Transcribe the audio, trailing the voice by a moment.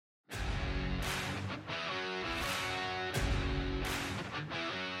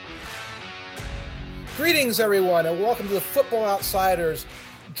Greetings, everyone, and welcome to the Football Outsiders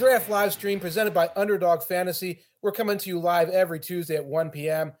Draft Live Stream presented by Underdog Fantasy. We're coming to you live every Tuesday at 1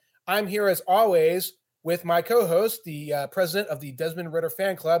 p.m. I'm here, as always, with my co-host, the president of the Desmond Ritter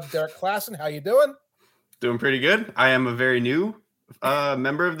Fan Club, Derek Klassen. How you doing? Doing pretty good. I am a very new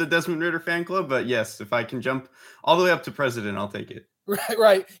member of the Desmond Ritter Fan Club, but yes, if I can jump all the way up to president, I'll take it.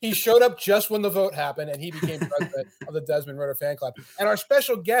 Right. He showed up just when the vote happened, and he became president of the Desmond Ritter Fan Club. And our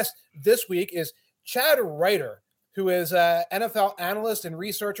special guest this week is Chad Reiter, who is an NFL analyst and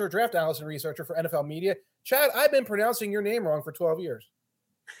researcher, draft analyst and researcher for NFL Media. Chad, I've been pronouncing your name wrong for 12 years.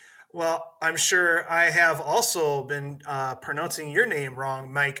 Well, I'm sure I have also been pronouncing your name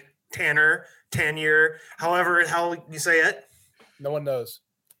wrong, Mike Tanner, however you say it. No one knows.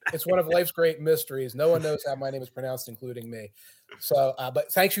 It's one of life's great mysteries. No one knows how my name is pronounced, including me. So,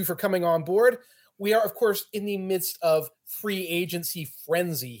 but thank you for coming on board. We are, of course, in the midst of free agency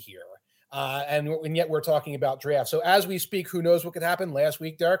frenzy here. And yet we're talking about draft. So as we speak, who knows what could happen? Last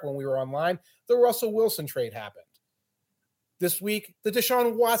week, Derek, when we were online, the Russell Wilson trade happened. This week, the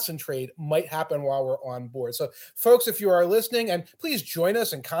Deshaun Watson trade might happen while we're on board. So, folks, if you are listening, and please join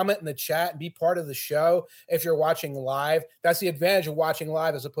us and comment in the chat and be part of the show if you're watching live. That's the advantage of watching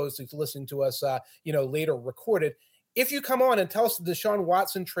live as opposed to listening to us, later recorded. If you come on and tell us the Deshaun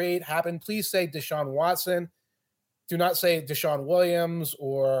Watson trade happened, please say Deshaun Watson. Do not say Deshaun Williams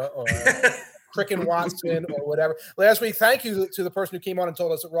or Frickin' Watson or whatever. Last week, thank you to the person who came on and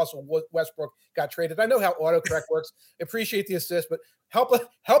told us that Russell Westbrook got traded. I know how autocorrect works. Appreciate the assist, but help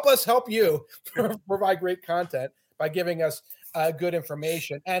us help you provide great content by giving us good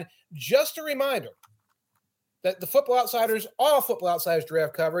information. And just a reminder that the all Football Outsiders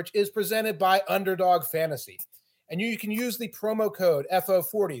draft coverage is presented by Underdog Fantasy. And you can use the promo code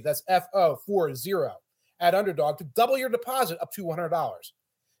FO40, that's FO40, at Underdog to double your deposit up to $100.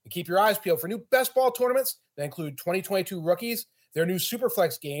 And keep your eyes peeled for new best ball tournaments that include 2022 rookies, their new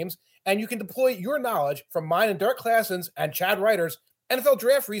Superflex games, and you can deploy your knowledge from mine and Derek Klassen's and Chad Reiter's NFL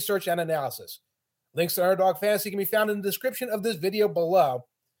draft research and analysis. Links to Underdog Fantasy can be found in the description of this video below.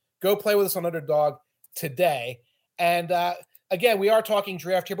 Go play with us on Underdog today. And again, we are talking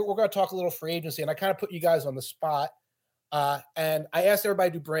draft here, but we're going to talk a little free agency, and I kind of put you guys on the spot. And I asked everybody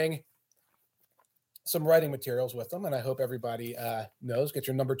to bring some writing materials with them, and I hope everybody knows. Get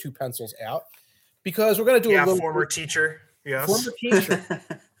your number 2 pencils out, because we're going to do a little former teacher. Yes, former teacher.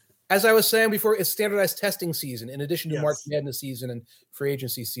 As I was saying before, it's standardized testing season in addition to March Madness season and free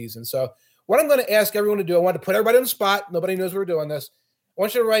agency season. So what I'm going to ask everyone to do, I want to put everybody on the spot. Nobody knows we're doing this. I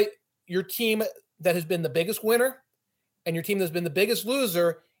want you to write your team that has been the biggest winner and your team that's been the biggest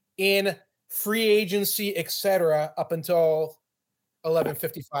loser in free agency, etc., up until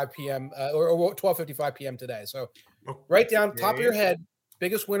 11:55 p.m. Or 12:55 p.m. today. So write down top of your head,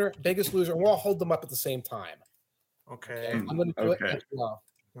 biggest winner, biggest loser, and we'll all hold them up at the same time. Okay. I'm going to do it as well.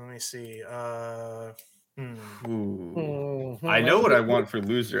 Let me see. I know what I want for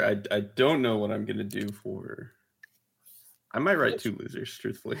loser. I don't know what I'm going to do for. I might write 2 losers,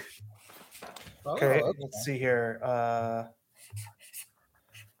 truthfully. Okay. Let's see here.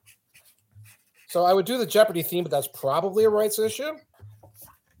 So I would do the Jeopardy theme, but that's probably a rights issue.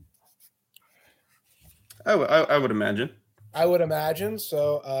 I would imagine. I would imagine.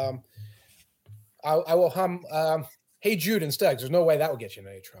 So I will hum Hey Jude instead, because there's no way that will get you in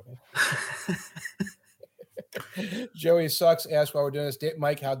any trouble. Joey Sucks asked while we're doing this,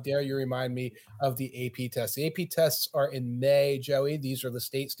 Mike, how dare you remind me of the AP tests? The AP tests are in May, Joey. These are the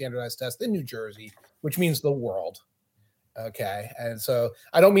state standardized tests in New Jersey, which means the world. Okay. And so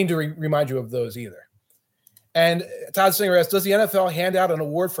I don't mean to remind you of those either. And Todd Singer asks, does the NFL hand out an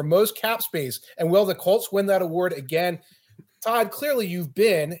award for most cap space? And will the Colts win that award again? Todd, clearly you've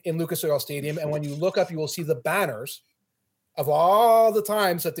been in Lucas Oil Stadium, and when you look up, you will see the banners of all the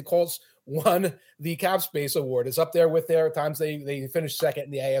times that the Colts won the cap space award. It's up there with their times they finished second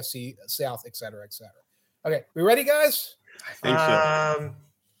in the AFC South, et cetera, et cetera. Okay, we ready, guys? I think so.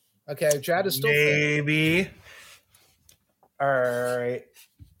 Okay, Chad is still maybe. All right.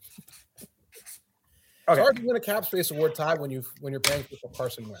 It's hard to win a cap space award, Todd, when you're paying for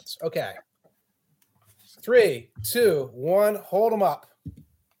Carson Wentz. Okay. 3, 2, 1, hold them up.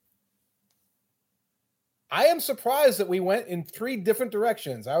 I am surprised that we went in 3 different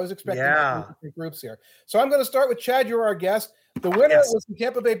directions. I was expecting different groups here. So I'm going to start with Chad. You're our guest. The winner was the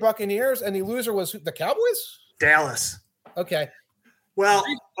Tampa Bay Buccaneers, and the loser was the Cowboys? Dallas. Okay. Well,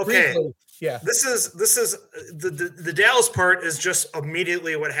 okay. Briefly, yeah. This is the Dallas part is just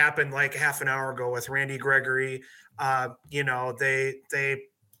immediately what happened like half an hour ago with Randy Gregory. They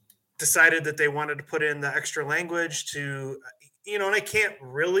decided that they wanted to put in the extra language to and I can't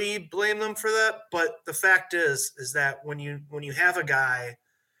really blame them for that. But the fact is that when you have a guy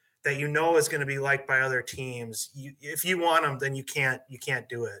that is going to be liked by other teams, if you want him, then you can't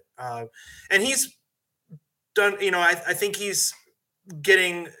do it. And he's done. I think he's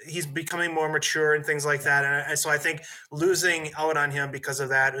becoming more mature and things like that. And so I think losing out on him because of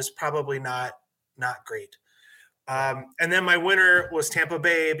that is probably not great. And then my winner was Tampa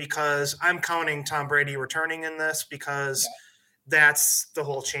Bay, because I'm counting Tom Brady returning in this, because that's the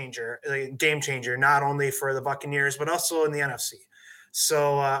whole game changer, not only for the Buccaneers, but also in the NFC.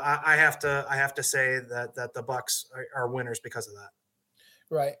 So I have to say that the Bucs are winners because of that.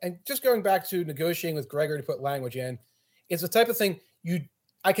 Right. And just going back to negotiating with Gregory to put language in, it's the type of thing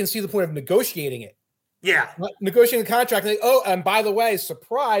I can see the point of negotiating it. Yeah. Negotiating the contract. And and by the way,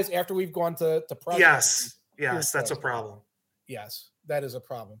 surprise, after we've gone to press. Yes, that's a problem. Yes, that is a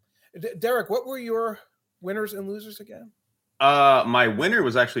problem. Derek, what were your winners and losers again? My winner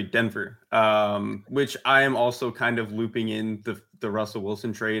was actually Denver, which I am also kind of looping in the Russell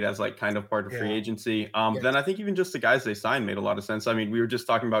Wilson trade as like kind of part of free agency. Then I think even just the guys they signed made a lot of sense. I mean, we were just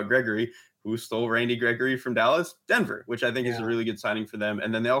talking about Gregory, who stole Randy Gregory from Dallas, Denver, which I think is a really good signing for them.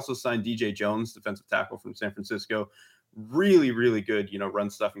 And then they also signed DJ Jones, defensive tackle from San Francisco. Really, really good, run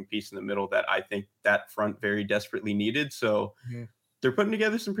stuffing piece in the middle that I think that front very desperately needed. So they're putting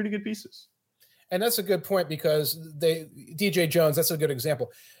together some pretty good pieces. And that's a good point, because DJ Jones, that's a good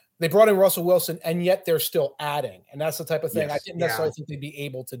example. They brought in Russell Wilson, and yet they're still adding. And that's the type of thing I didn't necessarily think they'd be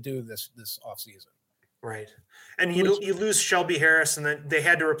able to do this offseason. Right. And you lose Shelby Harris, and then they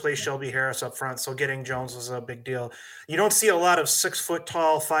had to replace Shelby Harris up front. So getting Jones was a big deal. You don't see a lot of 6 foot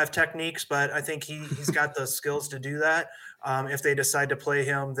tall 5 techniques, but I think he's got the skills to do that. If they decide to play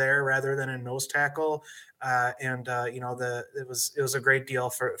him there rather than a nose tackle. It was a great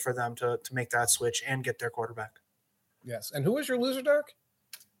deal for them to make that switch and get their quarterback. Yes. And who was your loser, Dirk?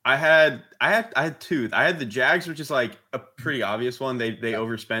 I had two. I had the Jags, which is like a pretty obvious one. They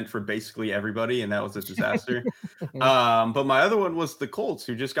overspent for basically everybody, and that was a disaster. But my other one was the Colts,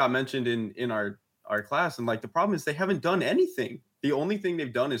 who just got mentioned in our class. And like the problem is they haven't done anything. The only thing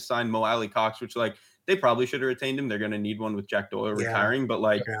they've done is sign Mo Alley Cox, which like they probably should have retained him. They're going to need one with Jack Doyle retiring, but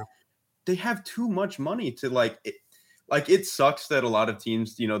like they have too much money to it sucks that a lot of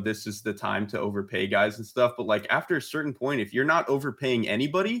teams, this is the time to overpay guys and stuff. But like after a certain point, if you're not overpaying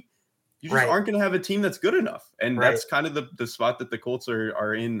anybody, you just aren't going to have a team that's good enough. And that's kind of the spot that the Colts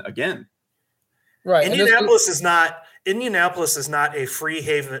are in again. Right. Indianapolis is not a free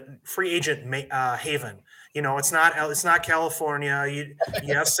agent haven. It's not California.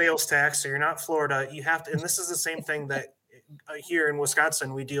 You have sales tax, so you're not Florida. You have to, and this is the same thing that here in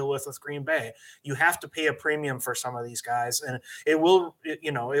Wisconsin we deal with Green Bay. You have to pay a premium for some of these guys, and it will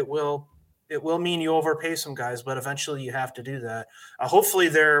mean you overpay some guys, but eventually you have to do that. Hopefully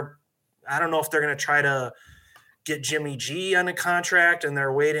I don't know if they're going to try to get Jimmy G on a contract and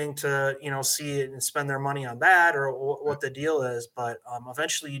they're waiting to, see it and spend their money on that, or what the deal is. But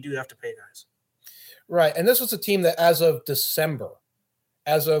eventually you do have to pay guys. Right. And this was a team that as of December,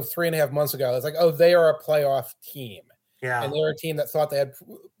 as of 3.5 months ago, it's like, oh, they are a playoff team. Yeah. And they're a team that thought they had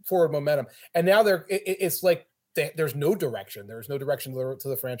forward momentum. And now it's like there's no direction. There's no direction to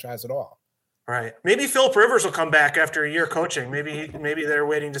the franchise at all. Right. Maybe Philip Rivers will come back after a year coaching. Maybe they're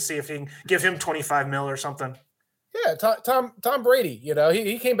waiting to see if he can give him $25 million or something. Yeah, Tom Brady,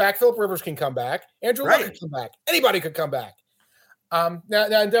 he came back. Philip Rivers can come back. Andrew Luck could come back. Anybody could come back. Now,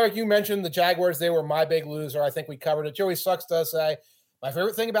 Derek, you mentioned the Jaguars. They were my big loser. I think we covered it. Joey Sucks does say, my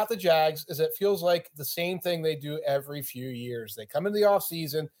favorite thing about the Jags is it feels like the same thing they do every few years. They come into the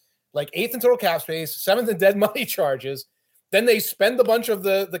offseason, like 8th in total cap space, 7th in dead money charges. Then they spend a bunch of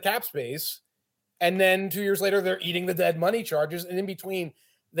the cap space. And then 2 years later, they're eating the dead money charges. And in between,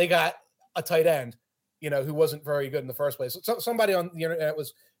 they got a tight end, who wasn't very good in the first place. So somebody on the internet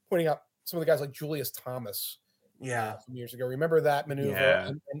was pointing out some of the guys like Julius Thomas. Some years ago. Remember that maneuver? Yeah.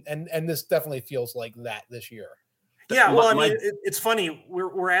 And this definitely feels like that this year. Yeah, well, it's funny.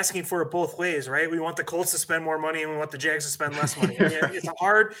 We're asking for it both ways, right? We want the Colts to spend more money, and we want the Jags to spend less money. It's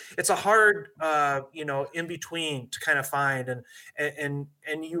a hard, in between to kind of find, and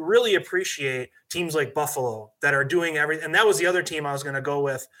you really appreciate teams like Buffalo that are doing everything. And that was the other team I was going to go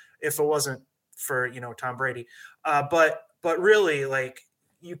with if it wasn't for Tom Brady. But really, like,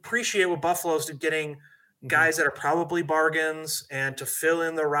 you appreciate what Buffalo's getting. Guys that are probably bargains and to fill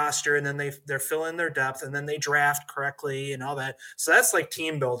in the roster, and then they're filling their depth, and then they draft correctly and all that. So that's like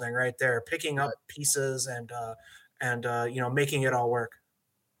team building right there, picking up pieces and making it all work.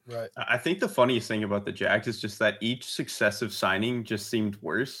 Right. I think the funniest thing about the Jags is just that each successive signing just seemed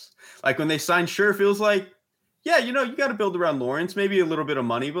worse. Like when they signed Scherr, feels like yeah, you got to build around Lawrence, maybe a little bit of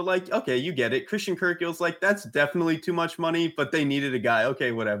money, but like, okay, you get it. Christian Kirkgill's like, that's definitely too much money, but they needed a guy.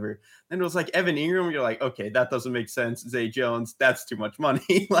 Okay, whatever. Then it was like Evan Ingram. You're like, okay, that doesn't make sense. Zay Jones, that's too much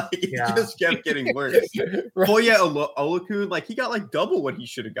money. Like, it just kept getting worse. Right. Boya Olakun, like, he got like double what he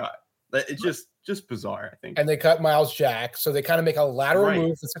should have got. It's just bizarre, I think. And they cut Miles Jack, so they kind of make a lateral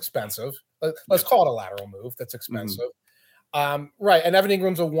move that's expensive. Let's call it a lateral move that's expensive. Right. And Evan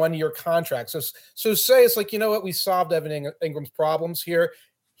Ingram's a 1-year contract. So say it's like, you know what? We solved Evan Ingram's problems here.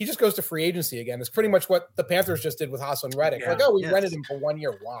 He just goes to free agency again. It's pretty much what the Panthers just did with Hassan Reddick. Like, we rented him for 1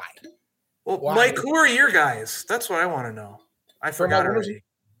 year. Why? Well, why? Mike, who are your guys? That's what I want to know. I forgot already.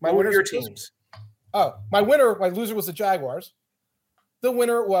 What are your teams? Oh, my loser was the Jaguars. The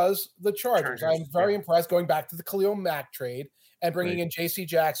winner was the Chargers. I'm very impressed going back to the Khalil Mack trade and bringing in J.C.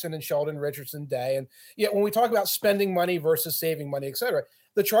 Jackson and Sheldon Richardson Day. And yet when we talk about spending money versus saving money, et cetera,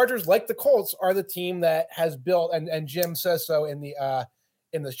 the Chargers, like the Colts, are the team that has built, and Jim says so in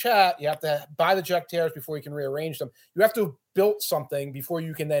the chat, you have to buy the Jack Tears before you can rearrange them. You have to have built something before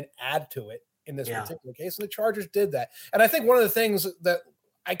you can then add to it in this particular case. And the Chargers did that. And I think one of the things that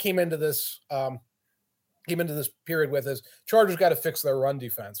I came into this period with is Chargers got to fix their run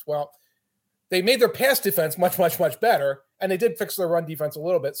defense. Well, they made their pass defense much, much, much better, and they did fix their run defense a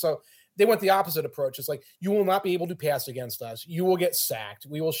little bit. So they went the opposite approach. It's like, you will not be able to pass against us. You will get sacked.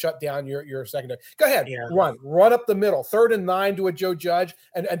 We will shut down your secondary. Go ahead, run up the middle. 3rd and 9, do a Joe Judge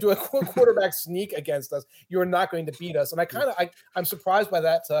and do a quarterback sneak against us. You're not going to beat us. And I'm surprised by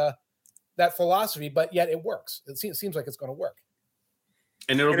that philosophy, but yet it works. It seems like it's going to work.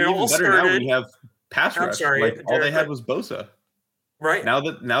 And it'll be even better now when you have pass rush. All they had was Bosa. Right. Now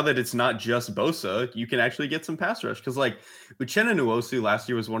that it's not just Bosa, you can actually get some pass rush. Because like Uchenna Nwosu last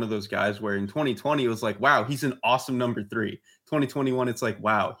year was one of those guys where in 2020 it was like, wow, he's an awesome number 3. 2021, it's like,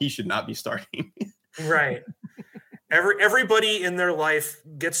 wow, he should not be starting. Right. Everybody in their life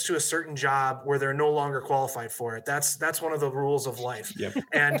gets to a certain job where they're no longer qualified for it. That's one of the rules of life. Yep.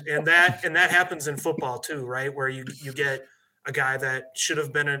 And that happens in football too, right? Where you get a guy that should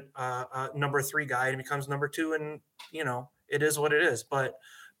have been a number 3 guy and becomes number 2, and it is what it is. But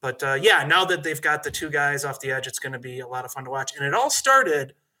now that they've got the 2 guys off the edge, it's going to be a lot of fun to watch. And it all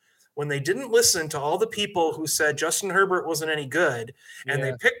started when they didn't listen to all the people who said Justin Herbert wasn't any good, and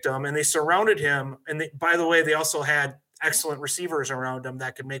they picked him and they surrounded him. And by the way, they also had excellent receivers around him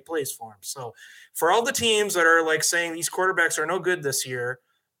that could make plays for him. So for all the teams that are like saying these quarterbacks are no good this year,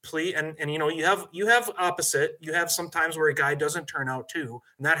 please, and you have opposite. You have sometimes where a guy doesn't turn out too,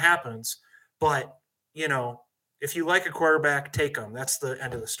 and that happens. But if you like a quarterback, take him. That's the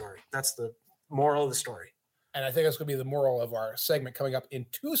end of the story. That's the moral of the story. And I think that's going to be the moral of our segment coming up in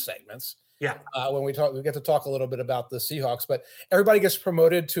 2 segments. Yeah. When we get to talk a little bit about the Seahawks, but everybody gets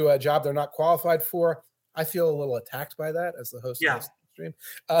promoted to a job they're not qualified for. I feel a little attacked by that as the host of this stream.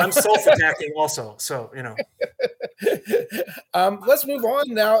 I'm self-attacking also. So, let's move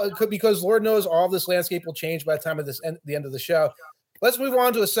on now because Lord knows all this landscape will change by the time of the end of the show. Let's move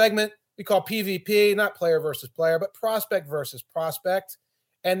on to a segment we call PvP, not player versus player, but prospect versus prospect.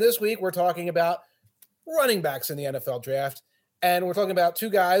 And this week we're talking about running backs in the NFL draft. And we're talking about 2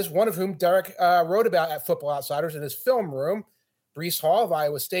 guys, one of whom Derek wrote about at Football Outsiders in his film room, Breece Hall of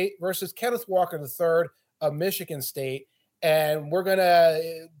Iowa State versus Kenneth Walker III of Michigan State. And we're going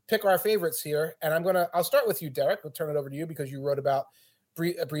to pick our favorites here. And I'll start with you, Derek. We'll turn it over to you because you wrote about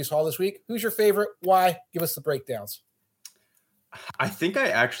Breece Hall this week. Who's your favorite? Why? Give us the breakdowns. I think I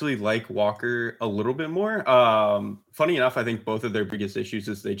actually like Walker a little bit more. Funny enough, I think both of their biggest issues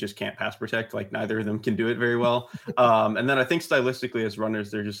is they just can't pass protect. Like neither of them can do it very well. And then I think stylistically as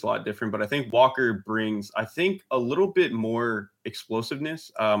runners, they're just a lot different. But I think Walker brings, a little bit more explosiveness.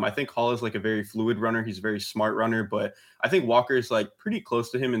 I think Hall is like a very fluid runner. He's a very smart runner, but I think Walker is like pretty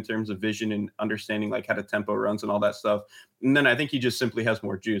close to him in terms of vision and understanding like how to tempo runs and all that stuff. And then I think he just simply has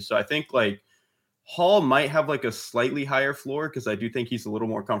more juice. So I think like Hall might have like a slightly higher floor because I do think he's a little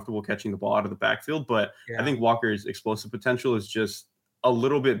more comfortable catching the ball out of the backfield. But I think Walker's explosive potential is just a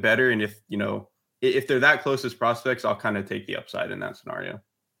little bit better. And if they're that close as prospects, I'll kind of take the upside in that scenario.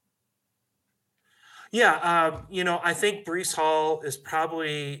 Yeah. I think Breece Hall is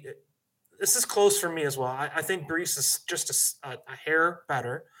probably – this is close for me as well. I think Breece is just a hair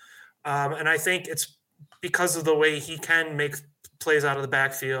better. And I think it's because of the way he can make – plays out of the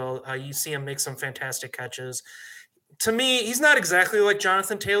backfield. You see him make some fantastic catches. To me, he's not exactly like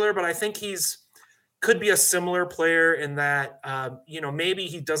Jonathan Taylor, but I think could be a similar player in that, maybe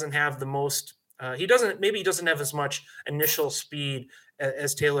he doesn't have the most, he doesn't have as much initial speed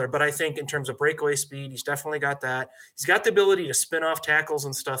as Taylor. But I think in terms of breakaway speed, he's definitely got that. He's got the ability to spin off tackles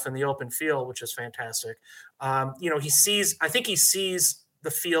and stuff in the open field, which is fantastic. I think he sees the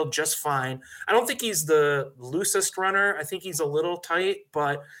field just fine. I don't think he's the loosest runner. I think he's a little tight,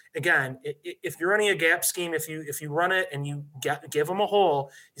 but again, if you're running a gap scheme, if you run it and you give him a hole,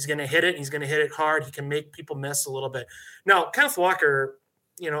 he's going to hit it. He's going to hit it hard. He can make people miss a little bit. Now, Kenneth Walker,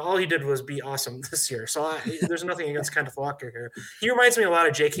 all he did was be awesome this year. So there's nothing against Kenneth Walker here. He reminds me a lot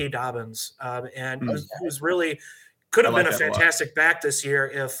of J.K. Dobbins, and he was really could have been a fantastic back this year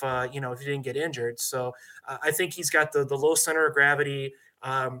if he didn't get injured. So I think he's got the low center of gravity.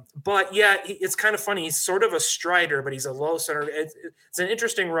 But yeah, it's kind of funny. He's sort of a strider, but he's a low center. It's an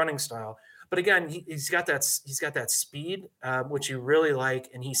interesting running style. But again, he's got that speed, which you really like,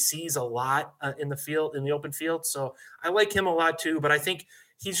 and he sees a lot in the open field. So I like him a lot too. But I think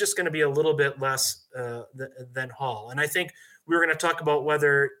he's just going to be a little bit less than Hall. And I think we were going to talk about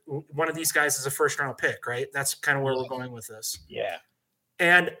whether one of these guys is a first round pick, right? That's kind of where we're going with this. Yeah.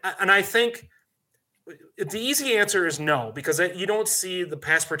 And I think the easy answer is no, because you don't see the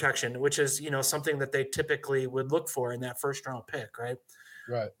pass protection, which is, something that they typically would look for in that first round pick. Right.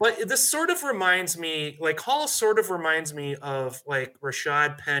 Right. But this sort of reminds me, like Hall sort of reminds me of like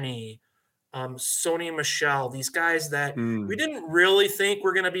Rashad Penny, Sony Michel, these guys that we didn't really think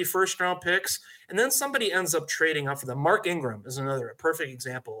were going to be first round picks. And then somebody ends up trading up for them. Mark Ingram is a perfect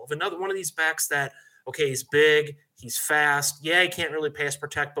example of another one of these backs that, okay, he's big, he's fast. Yeah, he can't really pass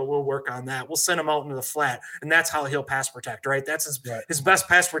protect, but we'll work on that. We'll send him out into the flat, and that's how he'll pass protect, right? That's his best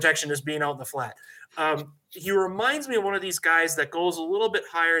pass protection is being out in the flat. He reminds me of one of these guys that goes a little bit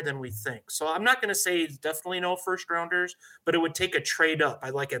higher than we think. So I'm not going to say he's definitely no first rounders, but it would take a trade up by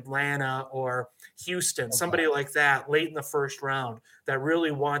like Atlanta or Houston, somebody like that late in the first round that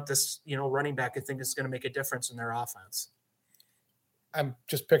really want this, running back and think is going to make a difference in their offense. I'm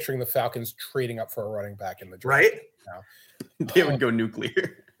just picturing the Falcons trading up for a running back in the draft. Right? Now. They would go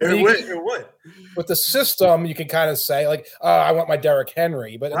nuclear. It would. With the system, you can kind of say, like, I want my Derrick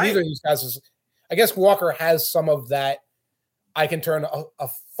Henry. But neither of these guys I guess Walker has some of that. I can turn a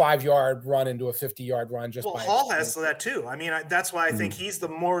 5-yard run into a 50-yard run just by Hall has that too. I mean, that's why I think he's the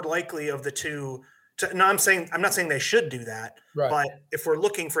more likely of the two. I'm not saying they should do that, right. But if we're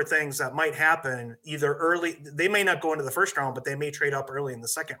looking for things that might happen either early, they may not go into the first round, but they may trade up early in the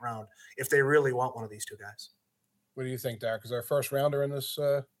second round if they really want one of these two guys. What do you think, Derek? Is there a first rounder in this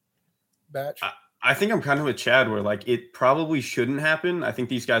batch? I think I'm kind of with Chad where like it probably shouldn't happen. I think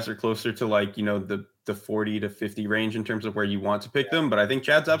these guys are closer to like, the 40 to 50 range in terms of where you want to pick them. But I think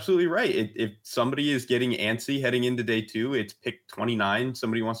Chad's absolutely right. If somebody is getting antsy heading into day 2, it's pick 29.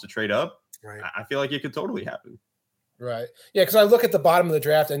 Somebody wants to trade up. Right. I feel like it could totally happen. Right. Yeah, because I look at the bottom of the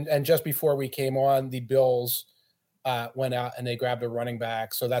draft, and just before we came on, the Bills went out and they grabbed a running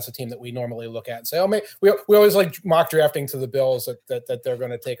back. So that's a team that we normally look at and say, we always like mock drafting to the Bills that they're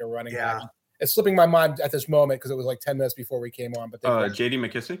going to take a running back. It's slipping my mind at this moment because it was like 10 minutes before we came on. But J.D.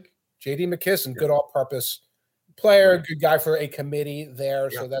 McKissic? J.D. McKissic, good all-purpose player, good guy for a committee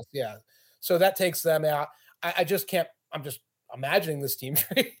there. So so that takes them out. I just can't. I'm just imagining this team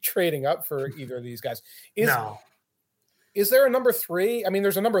trading up for either of these guys. Is there a number 3? I mean,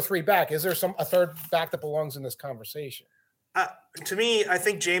 there's a number 3 back. Is there a third back that belongs in this conversation? To me, I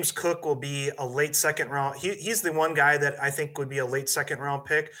think James Cook will be a late second round. He's the one guy that I think would be a late second round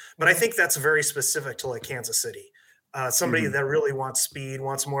pick, but I think that's very specific to like Kansas City. Somebody that really wants speed,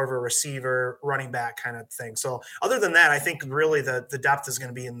 wants more of a receiver, running back kind of thing. So other than that, I think really the depth is going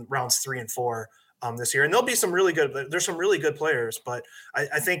to be in rounds 3 and 4 this year. And there'll be some really good players, but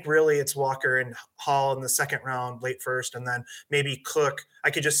I think really it's Walker and Hall in the second round, late first, and then maybe Cook.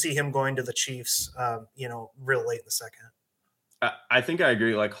 I could just see him going to the Chiefs, real late in the second. I think I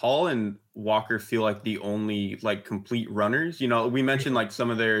agree. Like Hall and Walker feel like the only like complete runners. We mentioned like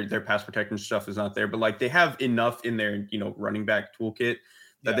some of their pass protection stuff is not there, but like they have enough in their, running back toolkit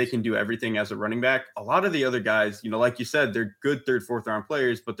that they can do everything as a running back. A lot of the other guys, like you said, they're good 3rd, 4th round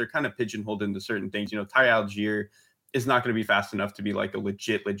players, but they're kind of pigeonholed into certain things. Ty Algier is not going to be fast enough to be like a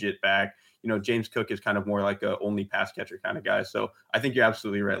legit back. James Cook is kind of more like a only pass catcher kind of guy. So I think you're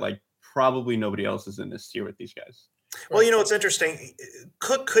absolutely right. Like probably nobody else is in this tier with these guys. Well, it's interesting.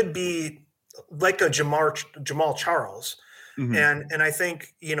 Cook could be like a Jamal Charles. And I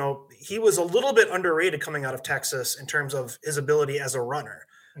think, he was a little bit underrated coming out of Texas in terms of his ability as a runner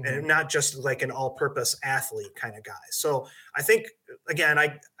and not just like an all-purpose athlete kind of guy. So I think, again,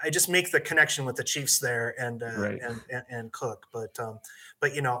 I just make the connection with the Chiefs there and Cook. But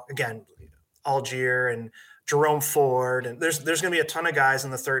again, Algier and Jerome Ford, and there's going to be a ton of guys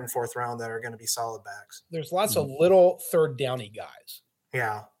in the 3rd and 4th round that are going to be solid backs. There's lots of little third downy guys.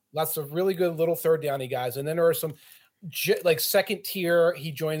 Yeah. Lots of really good little third downy guys. And then there are some like second tier.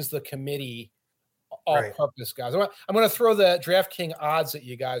 He joins the committee all-purpose guys. I'm going to throw the DraftKings odds at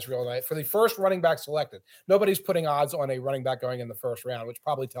you guys real nice. For the first running back selected, nobody's putting odds on a running back going in the first round, which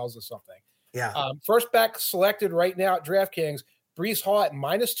probably tells us something. Yeah. First back selected right now at DraftKings, Breece Hall at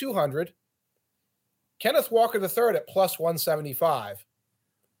 -200, Kenneth Walker III at +175,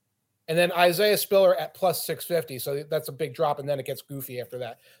 and then Isaiah Spiller at +650. So that's a big drop, and then it gets goofy after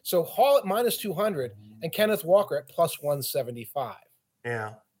that. So Hall at -200 and Kenneth Walker at +175.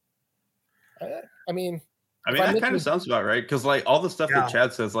 Yeah. I mean, that kind of sounds about right. Because like all the stuff that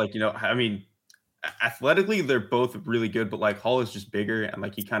Chad says, like, athletically they're both really good, but like Hall is just bigger and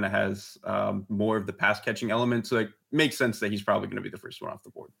like he kind of has more of the pass catching element. So it makes sense that he's probably going to be the first one off the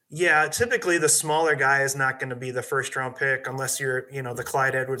board. Yeah, typically the smaller guy is not going to be the first round pick unless you're, the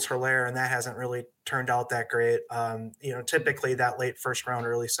Clyde Edwards-Helaire, and that hasn't really turned out that great. Typically that late first round,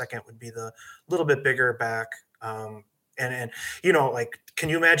 early second would be the little bit bigger back. And like, can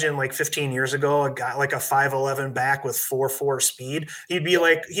you imagine like 15 years ago, a guy like a 5'11" back with 4.4 speed? He'd be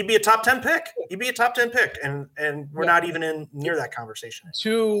a top 10 pick. He'd be a top 10 pick. And we're not even in near that conversation.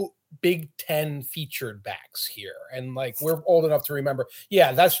 2 Big Ten featured backs here. And like, we're old enough to remember,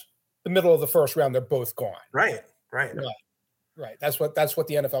 that's the middle of the first round. They're both gone. Right. That's what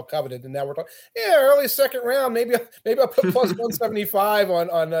the NFL coveted. And now we're talking, early second round. Maybe I'll put +175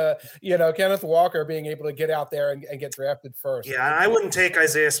 on Kenneth Walker being able to get out there and get drafted first. Yeah, I wouldn't take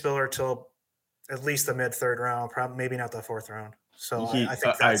Isaiah Spiller till at least the mid third round, probably maybe not the fourth round. So I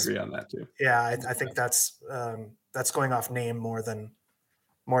think I agree on that too. Yeah, I think that's going off name more than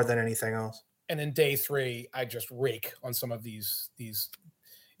anything else. And in day 3, I just rake on some of these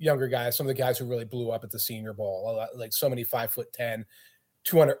younger guys, some of the guys who really blew up at the Senior Bowl, like so many 5'10",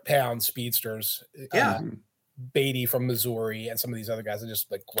 200-pound speedsters. Yeah. Beatty from Missouri and some of these other guys, and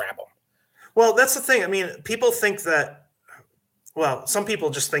just like grab them. Well, that's the thing. I mean, people think that, some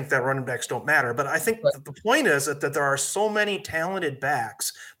people just think that running backs don't matter, but I think the point is that there are so many talented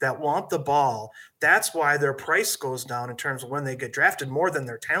backs that want the ball. That's why their price goes down in terms of when they get drafted more than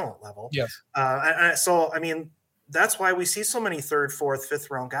their talent level. Yes. So, I mean, that's why we see so many third, fourth,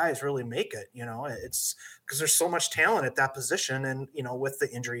 fifth round guys really make it. It's because there's so much talent at that position, and with the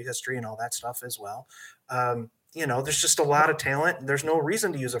injury history and all that stuff as well. There's just a lot of talent. There's no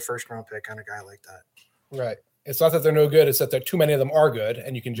reason to use a first round pick on a guy like that. Right. It's not that they're no good; it's that too many of them are good,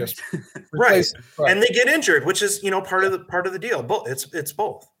 and you can just replace them. Right. And they get injured, which is part of the deal. Both it's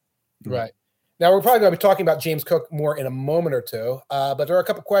both. Right. Now we're probably going to be talking about James Cook more in a moment or two, but there are a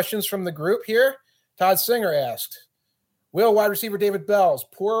couple questions from the group here. Todd Singer asked, will wide receiver David Bell's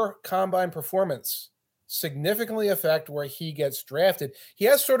poor combine performance significantly affect where he gets drafted? He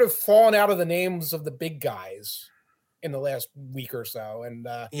has sort of fallen out of the names of the big guys in the last week or so. And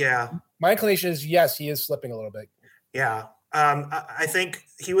my inclination is, yes, he is slipping a little bit. Yeah. I think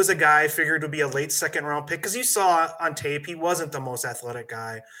he was a guy figured to be a late second round pick because you saw on tape, he wasn't the most athletic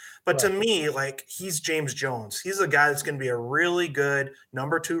guy. But to me, like, he's James Jones. He's a guy that's going to be a really good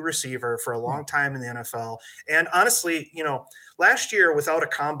number 2 receiver for a long time in the NFL. And honestly, last year without a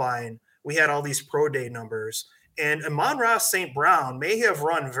combine, we had all these pro day numbers. And Amon-Ra St. Brown may have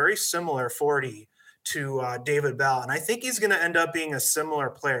run very similar 40 to David Bell. And I think he's going to end up being a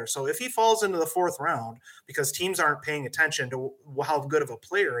similar player. So if he falls into the 4th round because teams aren't paying attention to how good of a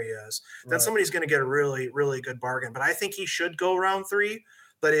player he is, then somebody's going to get a really, really good bargain. But I think he should go round 3.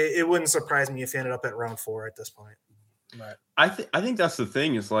 But it wouldn't surprise me if he ended up at round 4 at this point. Right. I think that's the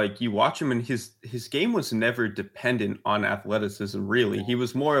thing is, like, you watch him and his game was never dependent on athleticism, really. He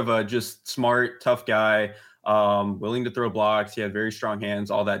was more of a just smart, tough guy, willing to throw blocks. He had very strong hands,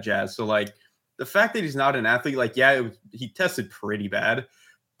 all that jazz. So, like, the fact that he's not an athlete, like, he tested pretty bad,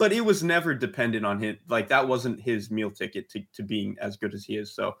 but it was never dependent on him. Like, that wasn't his meal ticket to being as good as he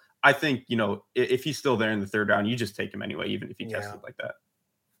is. So I think, if he's still there in the 3rd round, you just take him anyway, even if he tested like that.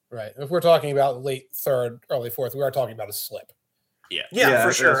 Right. If we're talking about late 3rd, early 4th, we are talking about a slip. Yeah,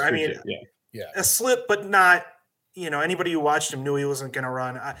 for sure. I mean, yeah, a slip, but not, anybody who watched him knew he wasn't going to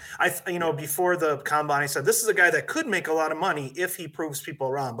run. I before the combine, I said, this is a guy that could make a lot of money if he proves people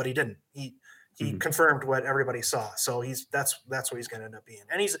wrong, but he didn't. He confirmed what everybody saw. So that's what he's going to end up being.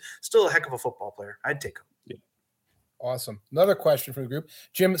 And he's still a heck of a football player. I'd take him. Yeah. Awesome. Another question from the group.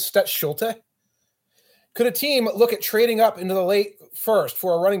 Jim Schulte. Could a team look at trading up into the late 1st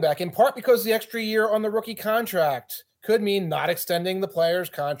for a running back, in part because the extra year on the rookie contract could mean not extending the player's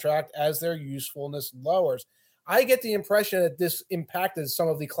contract as their usefulness lowers? I get the impression that this impacted some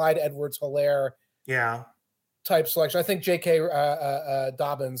of the Clyde Edwards-Helaire type selection. I think J.K.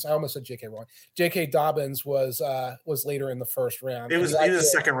 Dobbins. I almost said J.K. wrong. J.K. Dobbins was later in the first round. He was a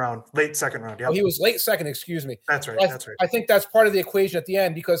second round, late second round. Yeah, he was late second. Excuse me. That's right. That's right. I think that's part of the equation at the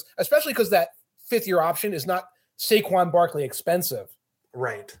end because that fifth-year option is not Saquon Barkley expensive.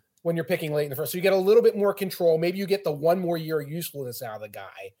 Right. When you're picking late in the first, so you get a little bit more control. Maybe you get the one more year of usefulness out of the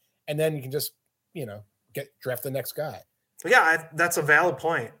guy, and then you can just draft the next guy. Yeah, that's a valid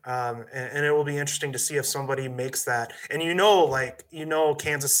point. And it will be interesting to see if somebody makes that. And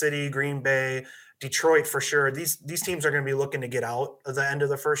Kansas City, Green Bay, Detroit for sure. These teams are going to be looking to get out of the end of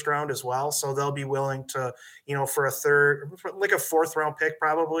the first round as well. So they'll be willing to, for a fourth round pick,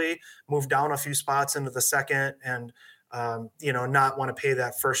 probably move down a few spots into the second and, not want to pay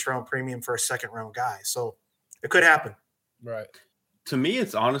that first round premium for a second round guy. So it could happen. Right. To me,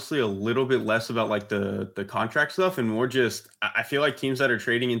 it's honestly a little bit less about like the contract stuff and more just I feel like teams that are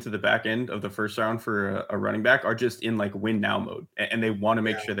trading into the back end of the first round for a running back are just in like win now mode and they want to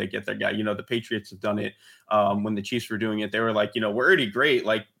make sure they get their guy. The Patriots have done it when the Chiefs were doing it. They were like, we're already great.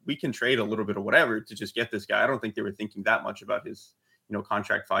 Like we can trade a little bit of whatever to just get this guy. I don't think they were thinking that much about his,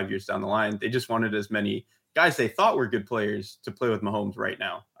 contract 5 years down the line. They just wanted as many guys they thought were good players to play with Mahomes right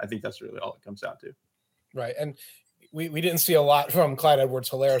now. I think that's really all it comes down to. Right. And we didn't see a lot from Clyde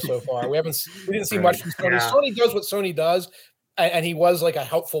Edwards-Helaire so far. We didn't see much from Sony. Yeah. Sony does what Sony does, and he was like a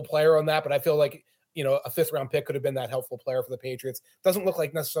helpful player on that. But I feel like a fifth round pick could have been that helpful player for the Patriots. Doesn't look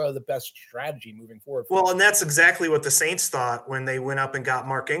like necessarily the best strategy moving forward. Well, and that's exactly what the Saints thought when they went up and got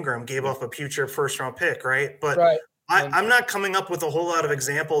Mark Ingram, gave up a future first round pick, right? But right. I'm not coming up with a whole lot of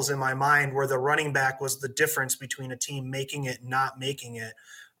examples in my mind where the running back was the difference between a team making it and not making it.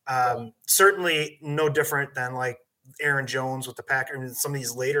 Certainly no different than like Aaron Jones with the Packers and some of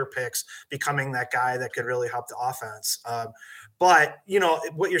these later picks becoming that guy that could really help the offense. But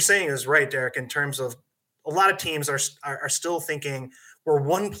what you're saying is right, Derek, in terms of a lot of teams are still thinking we're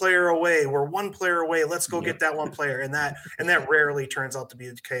one player away. Let's go get that one player. And that rarely turns out to be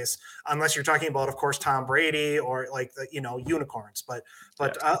the case unless you're talking about, of course, Tom Brady or like the, unicorns. But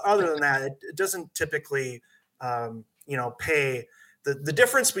other than that, it doesn't typically, pay. The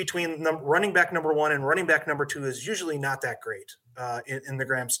difference between running back number one and running back number two is usually not that great in the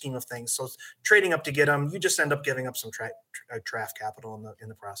grand scheme of things. So trading up to get them, you just end up giving up some draft capital in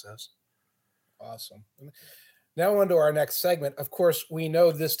the process. Awesome. Now on to our next segment. Of course, we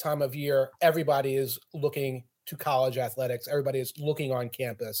know this time of year, everybody is looking to college athletics. Everybody is looking on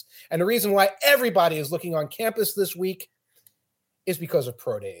campus. And the reason why everybody is looking on campus this week is because of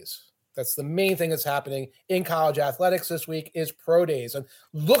pro days. That's the main thing that's happening in college athletics this week is pro days. And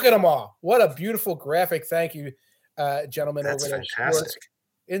look at them all. What a beautiful graphic. Thank you, gentlemen. That's over fantastic.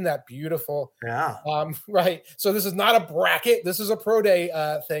 Isn't that beautiful? Yeah. Right. So this is not a bracket. This is a pro day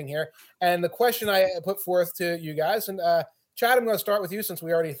thing here. And the question I put forth to you guys, and Chad, I'm going to start with you since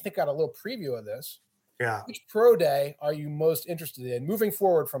we already got a little preview of this. Yeah. Which pro day are you most interested in moving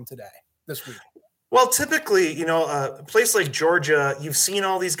forward from this week? Well, typically, a place like Georgia, you've seen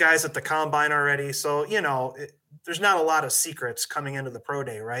all these guys at the combine already. So, there's not a lot of secrets coming into the pro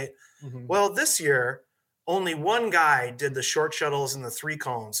day, right? Mm-hmm. Well, this year, only one guy did the short shuttles and the three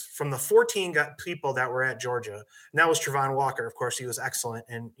cones from the 14 people that were at Georgia. And that was Travon Walker. Of course, he was excellent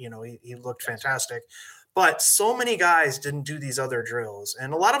and, he looked fantastic. But so many guys didn't do these other drills.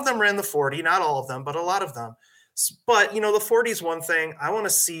 And a lot of them ran the 40, not all of them, but a lot of them. But, the 40 is one thing. I want to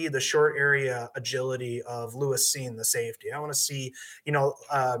see the short area agility of Lewis Cine, the safety. I want to see,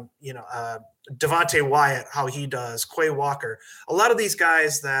 Devontae Wyatt, how he does, Quay Walker. A lot of these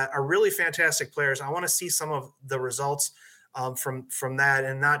guys that are really fantastic players, I want to see some of the results from that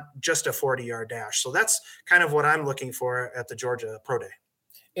and not just a 40-yard dash. So that's kind of what I'm looking for at the Georgia Pro Day.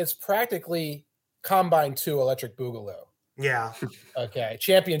 It's practically Combine 2 Electric Boogaloo. Yeah. Okay.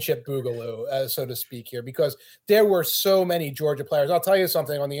 Championship Boogaloo, so to speak here, because there were so many Georgia players. I'll tell you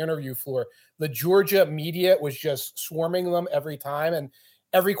something on the interview floor. The Georgia media was just swarming them every time. And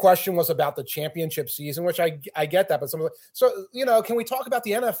every question was about the championship season, which I get that. But can we talk about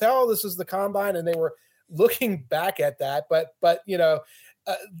the NFL? This is the combine. And they were looking back at that. But the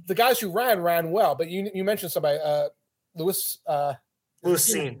guys who ran well. But you mentioned somebody, Lewis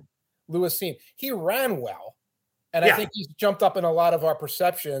Cine. Lewis Cine. He ran well. And I think he's jumped up in a lot of our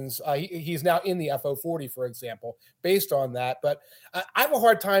perceptions. He's now in the FO40, for example, based on that. But I have a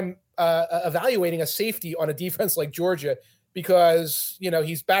hard time evaluating a safety on a defense like Georgia because,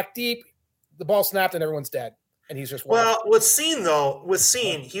 he's back deep, the ball snapped, and everyone's dead. And he's just wild. Well, with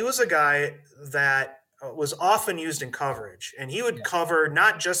Cine, he was a guy that was often used in coverage. And he would cover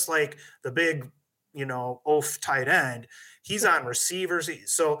not just like the big, oaf tight end. He's on receivers.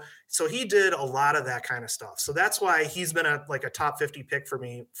 So he did a lot of that kind of stuff. So that's why he's been a top 50 pick for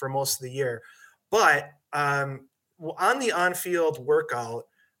me for most of the year. But on the on-field workout,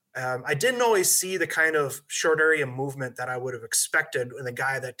 I didn't always see the kind of short area movement that I would have expected in a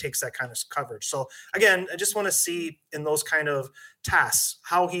guy that takes that kind of coverage. So again, I just want to see in those kind of tests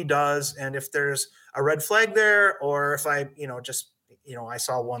how he does, and if there's a red flag there, or if I, I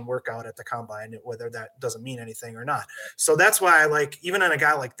saw one workout at the combine, whether that doesn't mean anything or not. So that's why I like, even on a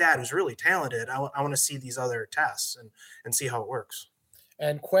guy like that who's really talented, I want to see these other tests and see how it works.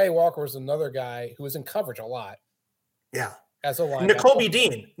 And Quay Walker was another guy who was in coverage a lot. Yeah. As a linebacker. Nakobe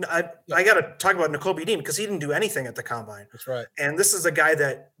Dean. I got to talk about Nakobe Dean because he didn't do anything at the combine. That's right. And this is a guy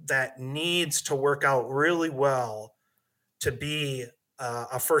that needs to work out really well to be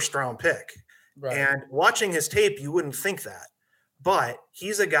a first-round pick. Right. And watching his tape, you wouldn't think that. But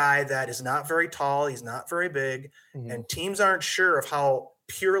he's a guy that is not very tall. He's not very big. Mm-hmm. And teams aren't sure of how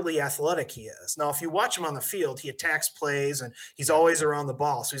purely athletic he is. Now, if you watch him on the field, he attacks plays and he's always around the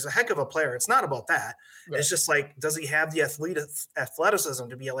ball. So he's a heck of a player. It's not about that. Right. It's just like, does he have the athleticism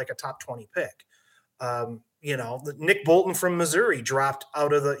to be like a top 20 pick? Nick Bolton from Missouri dropped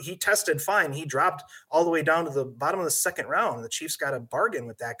he tested fine. He dropped all the way down to the bottom of the second round. The Chiefs got a bargain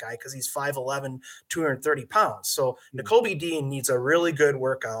with that guy because he's 5'11", 230 pounds. So Nakobe Dean needs a really good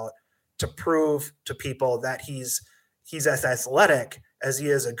workout to prove to people that he's as athletic as he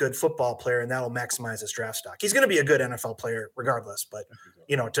is a good football player, and that'll maximize his draft stock. He's going to be a good NFL player regardless, but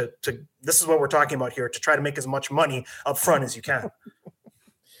this is what we're talking about here, to try to make as much money up front as you can.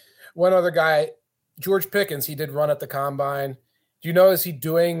 One other guy, George Pickens, he did run at the combine. Do you know, is he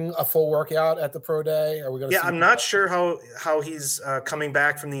doing a full workout at the pro day? Are we going to? Yeah, I'm not sure how he's coming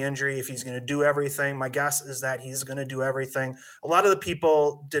back from the injury, if he's going to do everything. My guess is that he's going to do everything. A lot of the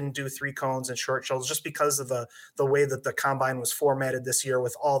people didn't do 3 cones and short shells just because of the way that the combine was formatted this year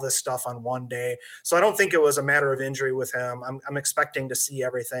with all this stuff on one day. So I don't think it was a matter of injury with him. I'm expecting to see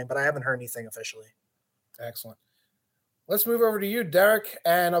everything, but I haven't heard anything officially. Excellent. Let's move over to you, Derek.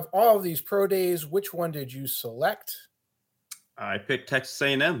 And of all of these pro days, which one did you select? I picked Texas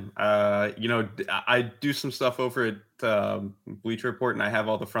A&M. I do some stuff over at Bleacher Report, and I have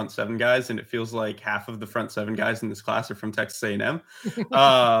all the front 7 guys, and it feels like half of the front 7 guys in this class are from Texas A&M.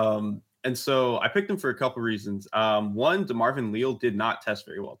 And so I picked him for a couple reasons. One, DeMarvin Leal did not test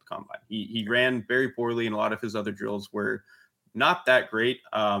very well at the combine. He ran very poorly, and a lot of his other drills were not that great.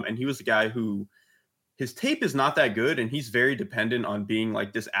 And he was a guy who, his tape is not that good, and he's very dependent on being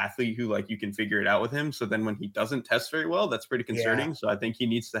like this athlete who, like, you can figure it out with him. So then when he doesn't test very well, that's pretty concerning. Yeah. So I think he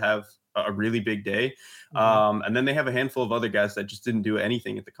needs to have a really big day. Mm-hmm. And then they have a handful of other guys that just didn't do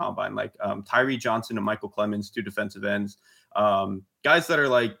anything at the combine, like Tyree Johnson and Michael Clemens, 2 defensive ends, guys that are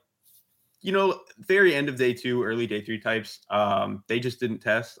like, very end of day 2, early day 3 types. They just didn't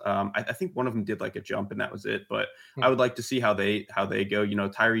test. I think one of them did like a jump and that was it, but I would like to see how they go.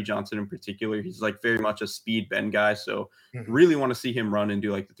 Tyree Johnson in particular, he's like very much a speed bend guy. So really want to see him run and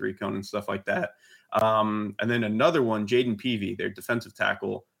do like the 3 cone and stuff like that. And then another one, Jaden Peavy, their defensive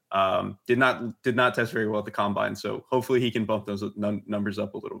tackle, did not test very well at the combine. So hopefully he can bump those numbers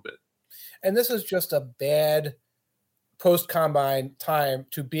up a little bit. And this is just a bad post-combine time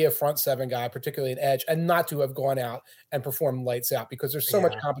to be a front 7 guy, particularly an edge, and not to have gone out and performed lights out because there's so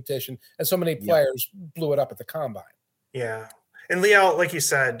much competition and so many players blew it up at the combine. Yeah. And Leo, like you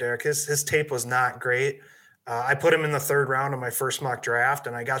said, Derek, his tape was not great. I put him in the 3rd round of my first mock draft,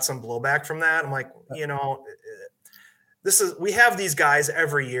 and I got some blowback from that. I'm like, we have these guys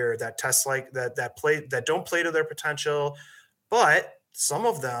every year that test like that don't play to their potential, but some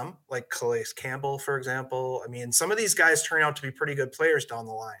of them, like Calais Campbell, for example, I mean, some of these guys turn out to be pretty good players down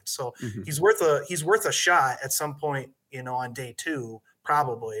the line. So he's worth a shot at some point, on day 2,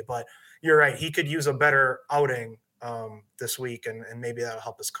 probably. But you're right. He could use a better outing this week, and maybe that'll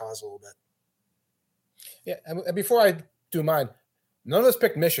help his cause a little bit. Yeah. And before I do mine, none of us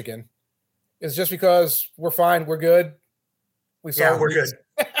picked Michigan. It's just because we're fine. We're good. We're good.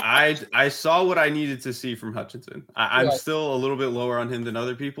 I saw what I needed to see from Hutchinson. I'm still a little bit lower on him than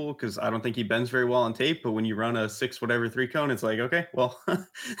other people because I don't think he bends very well on tape. But when you run a 3 cone, it's like, okay, well,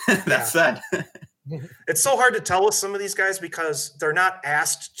 that's that. It's so hard to tell with some of these guys because they're not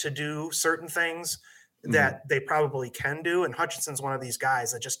asked to do certain things that they probably can do. And Hutchinson's one of these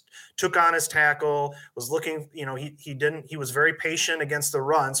guys that just took on his tackle, was looking, he was very patient against the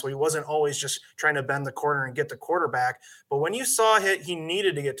run. So he wasn't always just trying to bend the corner and get the quarterback. But when you saw he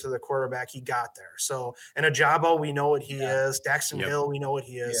needed to get to the quarterback, he got there. So, and Ajabo, we know what he is. Daxton Hill, we know what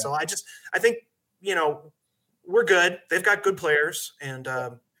he is. So I think, we're good. They've got good players and,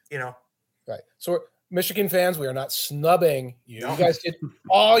 Right. So Michigan fans, we are not snubbing you. You guys did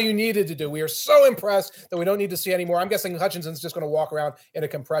all you needed to do. We are so impressed that we don't need to see any more. I'm guessing Hutchinson's just going to walk around in a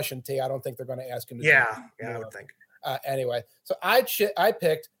compression tee. I don't think they're going to ask him to. I would think. Anyway, so I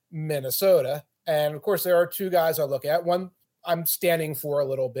picked Minnesota, and of course there are two guys I look at. One I'm standing for a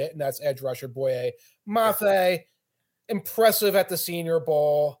little bit, and that's edge rusher Boye Mafe. Impressive at the Senior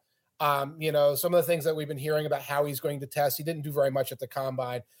Bowl. Some of the things that we've been hearing about how he's going to test. He didn't do very much at the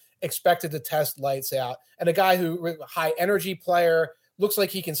combine. Expected to test lights out, and a guy who high energy player, looks like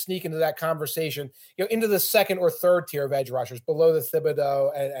he can sneak into that conversation, into the second or third tier of edge rushers below the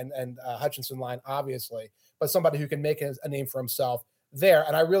Thibodeau and Hutchinson line, obviously, but somebody who can make a name for himself there.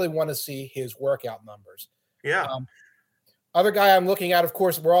 And I really want to see his workout numbers. Yeah. Other guy I'm looking at, of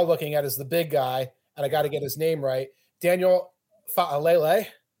course, we're all looking at is the big guy, and I got to get his name right, Daniel Faalele.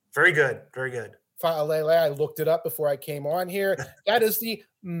 Very good. Very good. Faalele, I looked it up before I came on here. That is the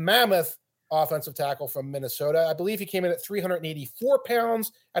mammoth offensive tackle from Minnesota. I believe he came in at 384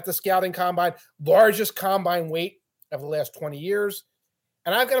 pounds at the scouting combine, largest combine weight of the last 20 years.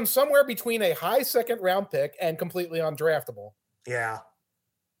 And I've got him somewhere between a high second round pick and completely undraftable. Yeah.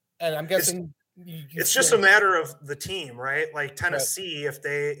 And I'm guessing it's just a matter of the team, right? Like Tennessee, right.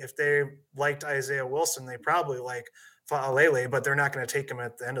 If they liked Isaiah Wilson, they probably like Faalele, but they're not going to take him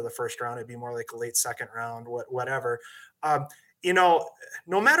at the end of the first round. It'd be more like a late second round, whatever.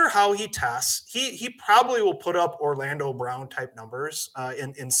 No matter how he tests, he probably will put up Orlando Brown type numbers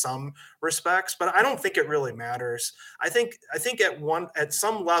in some respects, but I don't think it really matters. I think at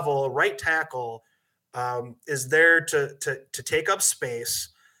some level, a right tackle is there to take up space,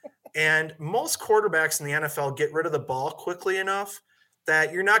 and most quarterbacks in the NFL get rid of the ball quickly enough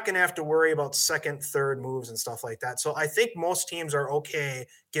that you're not going to have to worry about second, third moves and stuff like that. So I think most teams are okay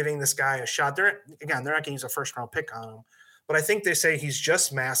giving this guy a shot. They're not going to use a first-round pick on him, but I think they say he's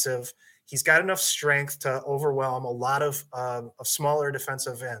just massive. He's got enough strength to overwhelm a lot of smaller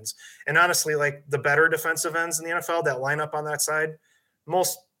defensive ends. And honestly, like the better defensive ends in the NFL that line up on that side,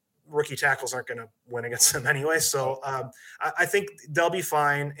 most rookie tackles aren't going to win against them anyway. So I think they'll be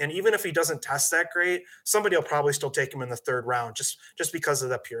fine. And even if he doesn't test that great, somebody will probably still take him in the third round just because of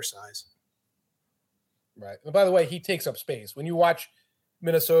that pure size. Right. And by the way, he takes up space. When you watch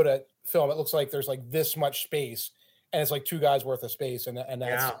Minnesota film, it looks like there's like this much space, and it's like two guys worth of space. And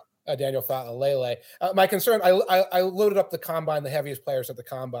that's Daniel Faalele. My concern, I loaded up the combine, the heaviest players at the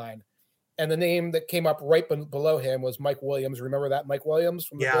combine. And the name that came up right below him was Mike Williams. Remember that Mike Williams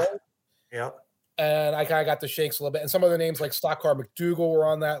from the Bills? Yeah. And I kind of got the shakes a little bit. And some other names like Stockcar McDougal were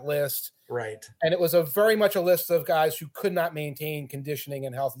on that list. Right. And it was very much a list of guys who could not maintain conditioning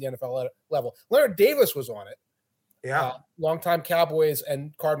and health at the NFL level. Leonard Davis was on it. Yeah. Longtime Cowboys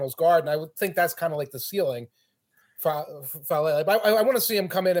and Cardinals guard. And I would think that's kind of like the ceiling for Faalele. But I want to see him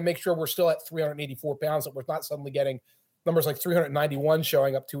come in and make sure we're still at 384 pounds, that we're not suddenly getting numbers like 391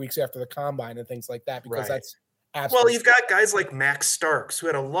 showing up 2 weeks after the combine and things like that, because that's absolutely. Well, you've got guys like Max Starks who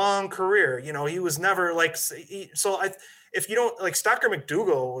had a long career. He was never like, so if you don't like, Stockcar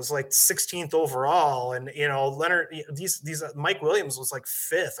McDougal was like 16th overall, and Leonard, these Mike Williams was like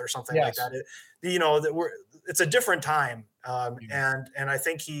 5th or something like that. It's a different time, and I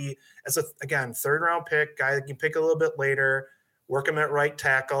think he, as a third round pick, guy that you pick a little bit later. Work him at right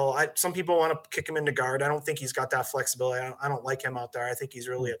tackle. Some people want to kick him into guard. I don't think he's got that flexibility. I don't like him out there. I think he's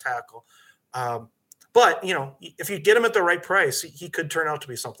really a tackle. But if you get him at the right price, he could turn out to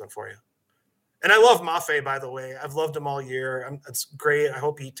be something for you. And I love Mafe, by the way. I've loved him all year. It's great. I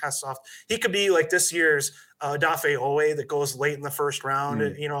hope he tests off. He could be like this year's Dafe Owe that goes late in the first round,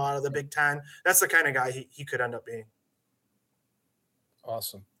 out of the Big Ten. That's the kind of guy he could end up being.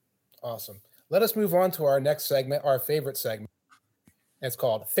 Awesome. Let us move on to our next segment, our favorite segment. It's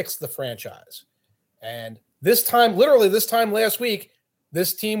called Fix the Franchise. And this time last week,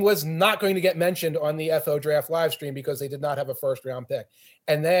 this team was not going to get mentioned on the FO Draft live stream because they did not have a first-round pick.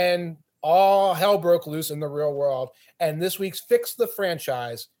 And then all hell broke loose in the real world. And this week's Fix the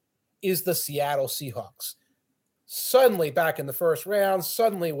Franchise is the Seattle Seahawks. Suddenly back in the first round,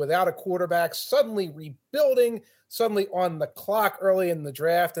 suddenly without a quarterback, suddenly rebuilding, suddenly on the clock early in the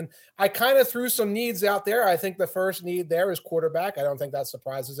draft. And I kind of threw some needs out there. I think the first need there is quarterback. I don't think that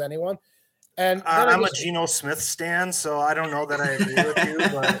surprises anyone. And I'm a Geno Smith stan, so I don't know that I agree with you,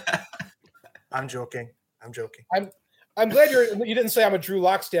 but I'm joking. I'm glad you didn't say I'm a Drew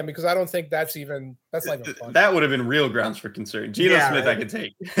Lock stan, because I don't think that's not even fun. That would have been real grounds for concern. Geno Smith, right? I could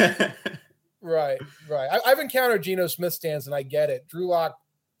take. Right. I've encountered Geno Smith stans, and I get it. Drew Lock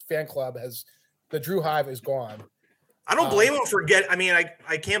fan club the Drew Hive is gone. I don't blame him for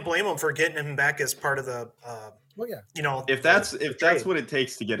I can't blame him for getting him back as part of the Well, yeah. You know, if that's what it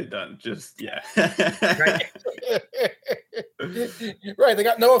takes to get it done, just Right. Right. They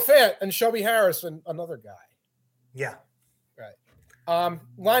got Noah Fant and Shelby Harris and another guy. Yeah. Right.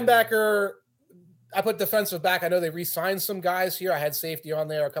 Linebacker, I put defensive back. I know they re-signed some guys here. I had safety on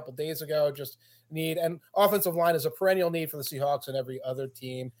there a couple days ago. Just need, and offensive line is a perennial need for the Seahawks and every other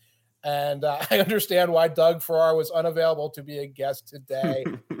team. And I understand why Doug Farrar was unavailable to be a guest today.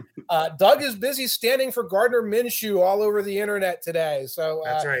 Doug is busy standing for Gardner Minshew all over the internet today. So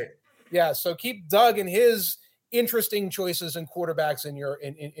That's right. Yeah. So keep Doug and his interesting choices and quarterbacks in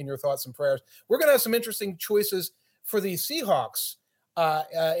your thoughts and prayers. We're going to have some interesting choices for the Seahawks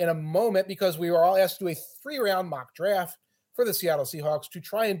in a moment, because we were all asked to do a 3-round mock draft for the Seattle Seahawks to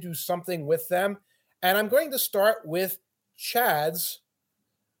try and do something with them. And I'm going to start with Chad's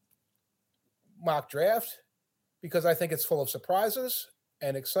mock draft because I think it's full of surprises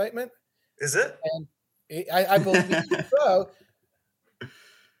and excitement. Is it? And I believe so.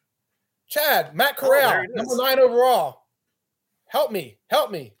 Chad, Matt Corral, number 9 overall. Help me.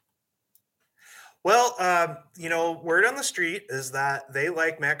 Well, word on the street is that they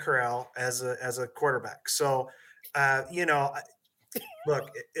like Matt Corral as a quarterback. So,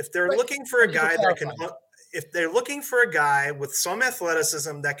 look, if they're looking for a guy if they're looking for a guy with some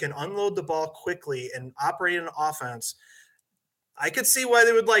athleticism that can unload the ball quickly and operate an offense, I could see why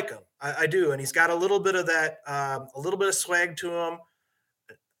they would like him. I do. And he's got a little bit of that, a little bit of swag to him.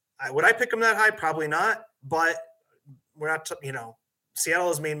 Would I pick him that high? Probably not. But we're not, Seattle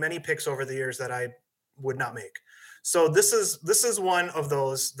has made many picks over the years that I would not make. So this is one of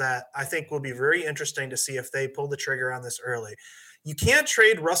those that I think will be very interesting to see if they pull the trigger on this early. You can't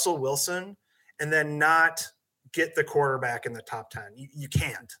trade Russell Wilson and then not get the quarterback in the top 10. You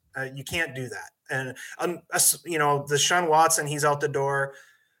can't. You can't do that. And, the Deshaun Watson, he's out the door.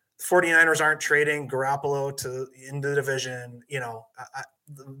 49ers aren't trading Garoppolo in the division.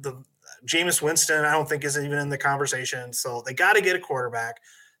 The Jameis Winston, I don't think is even in the conversation. So they got to get a quarterback.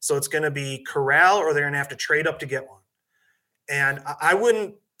 So it's going to be Corral, or they're going to have to trade up to get one. And I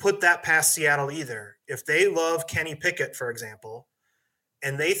wouldn't put that past Seattle either. If they love Kenny Pickett, for example,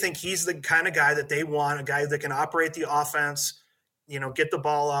 and they think he's the kind of guy that they want, a guy that can operate the offense, get the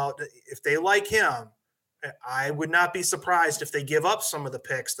ball out. If they like him, I would not be surprised if they give up some of the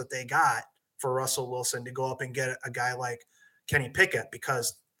picks that they got for Russell Wilson to go up and get a guy like Kenny Pickett,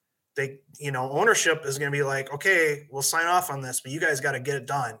 because they, ownership is going to be like, okay, we'll sign off on this, but you guys got to get it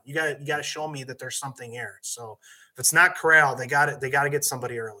done. You got to show me that there's something here. So if it's not Corral, they got to get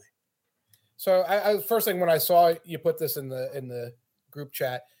somebody early. So I first thing when I saw you put this in the group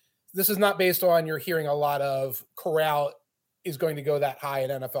chat, this is not based on you're hearing a lot of Corral is going to go that high in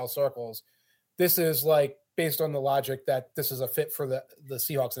NFL circles. This is like based on the logic that this is a fit for the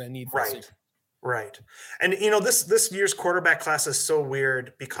Seahawks and a need for the Seahawks. Right. And, this year's quarterback class is so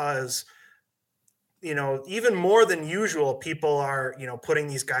weird because, even more than usual, people are, putting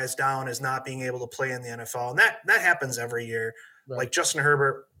these guys down as not being able to play in the NFL. And that happens every year. Right. Like Justin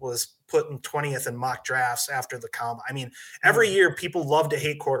Herbert was put in 20th in mock drafts after the combine. I mean, every year people love to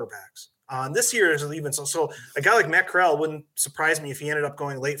hate quarterbacks. This year is even so. So a guy like Matt Corral wouldn't surprise me if he ended up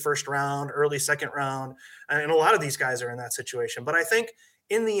going late first round, early second round. And a lot of these guys are in that situation. But I think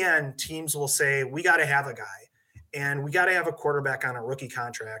in the end, teams will say, we got to have a guy and we got to have a quarterback on a rookie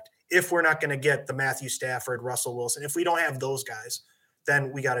contract. If we're not going to get the Matthew Stafford, Russell Wilson, if we don't have those guys,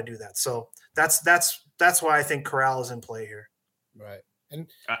 then we got to do that. So that's why I think Corral is in play here. Right. And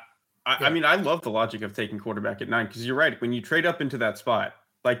I mean, I love the logic of taking quarterback at 9, because you're right. When you trade up into that spot,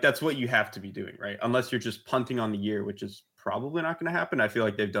 like that's what you have to be doing, right? Unless you're just punting on the year, which is probably not going to happen. I feel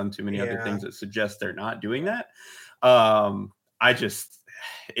like they've done too many other things that suggest they're not doing that.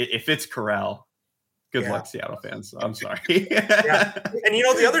 If it's Corral, good luck, Seattle fans. I'm sorry. And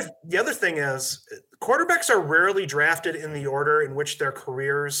the other thing is, quarterbacks are rarely drafted in the order in which their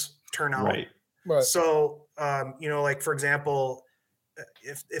careers turn out. Right. So, like for example,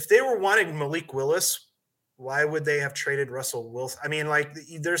 if they were wanting Malik Willis, why would they have traded Russell Wilson? I mean, like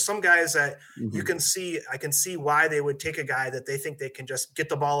there's some guys that I can see why they would take a guy that they think they can just get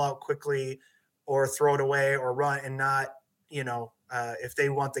the ball out quickly or throw it away or run and not, if they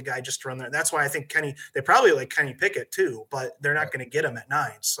want the guy just to run there. That's why I think they probably like Kenny Pickett too, but they're not going to get him at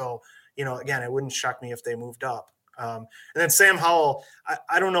 9. So, again, it wouldn't shock me if they moved up. And then Sam Howell,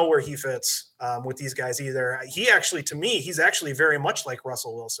 I don't know where he fits with these guys either. To me, he's actually very much like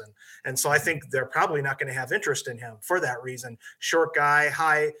Russell Wilson. And so I think they're probably not going to have interest in him for that reason. Short guy,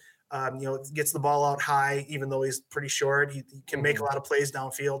 high, gets the ball out high, even though he's pretty short. He can make a lot of plays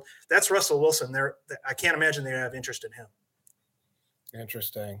downfield. That's Russell Wilson. I can't imagine they have interest in him.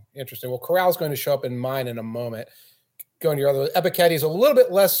 Interesting. Well, Corral's going to show up in mine in a moment. Going to your other, Ebiketie is a little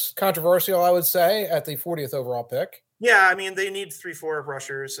bit less controversial, I would say, at the 40th overall pick. Yeah, I mean, they need 3-4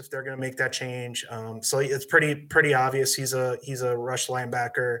 rushers if they're going to make that change. So it's pretty obvious he's a rush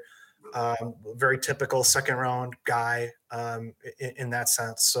linebacker, very typical second round guy in that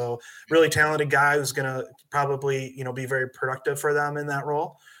sense. So really talented guy who's going to probably be very productive for them in that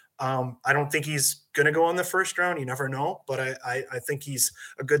role. I don't think he's going to go in the first round. You never know, but I think he's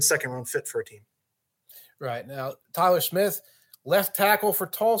a good second round fit for a team. Right now, Tyler Smith, left tackle for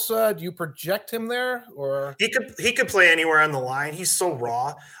Tulsa. Do you project him there, or he could play anywhere on the line? He's so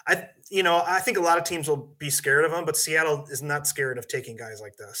raw. I think a lot of teams will be scared of him, but Seattle is not scared of taking guys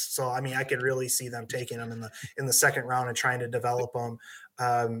like this. So I mean, I could really see them taking him in the second round and trying to develop him,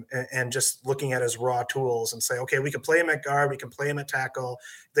 and just looking at his raw tools and say, okay, we can play him at guard, we can play him at tackle.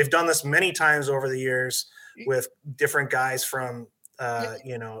 They've done this many times over the years with different guys from.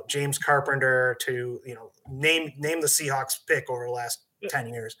 James Carpenter to, name the Seahawks pick over the last 10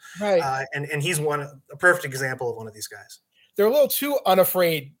 years. right? And he's a perfect example of one of these guys. They're a little too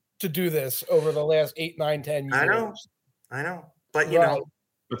unafraid to do this over the last 8, 9, 10 years. I know. But,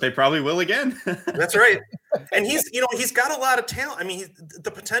 but they probably will again. That's right. And he's got a lot of talent. I mean, the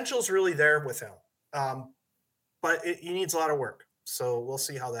potential is really there with him. But he needs a lot of work. So we'll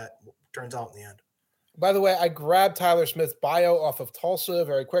see how that turns out in the end. By the way, I grabbed Tyler Smith's bio off of Tulsa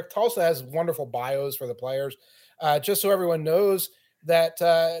very quick. Tulsa has wonderful bios for the players. Just so everyone knows that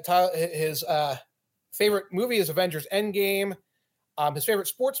his favorite movie is Avengers Endgame. His favorite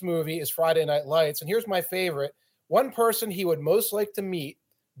sports movie is Friday Night Lights. And here's my favorite. One person he would most like to meet,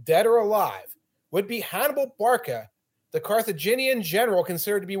 dead or alive, would be Hannibal Barca, the Carthaginian general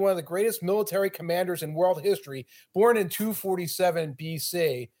considered to be one of the greatest military commanders in world history, born in 247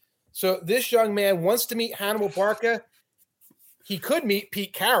 BC. So this young man wants to meet Hannibal Barca. He could meet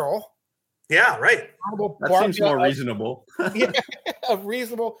Pete Carroll. Yeah, right. That seems more reasonable. A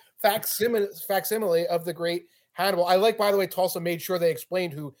reasonable facsimile of the great Hannibal. I like, by the way, Tulsa made sure they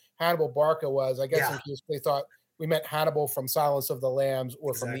explained who Hannibal Barca was. I guess in case they thought we meant Hannibal from Silence of the Lambs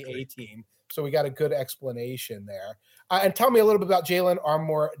or from the A-Team. So we got a good explanation there. And tell me a little bit about Jalen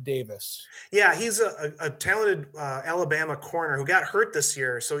Armour Davis. Yeah, he's a talented Alabama corner who got hurt this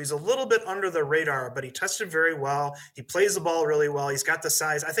year. So he's a little bit under the radar, but he tested very well. He plays the ball really well. He's got the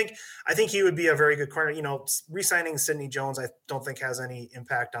size. I think he would be a very good corner. Re-signing Sidney Jones, I don't think has any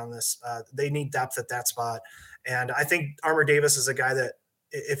impact on this. They need depth at that spot. And I think Armour Davis is a guy that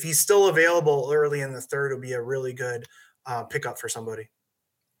if he's still available early in the third, will be a really good pickup for somebody.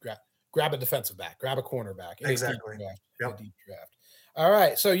 Grab a defensive back, grab a cornerback. Exactly. Deep draft. All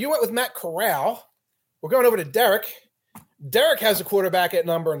right. So you went with Matt Corral. We're going over to Derek. Derek has a quarterback at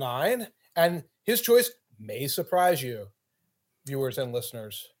number 9, and his choice may surprise you, viewers and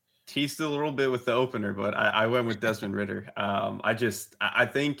listeners. Teased a little bit with the opener, but I went with Desmond Ridder. I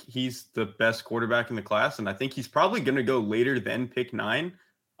think he's the best quarterback in the class, and I think he's probably going to go later than pick 9,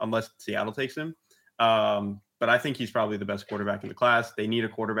 unless Seattle takes him. But I think he's probably the best quarterback in the class. They need a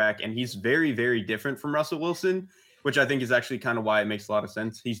quarterback, and he's very, very different from Russell Wilson, which I think is actually kind of why it makes a lot of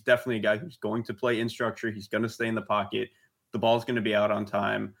sense. He's definitely a guy who's going to play in structure. He's going to stay in the pocket. The ball's going to be out on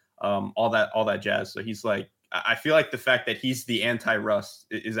time, all that jazz. So he's like, I feel like the fact that he's the anti-Russ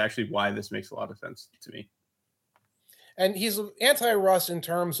is actually why this makes a lot of sense to me. And he's anti-Russ in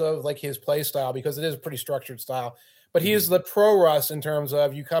terms of like his play style, because it is a pretty structured style. But he is the pro-Russ in terms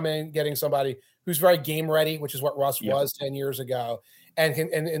of you come in getting somebody who's very game ready, which is what Russ was 10 years ago, and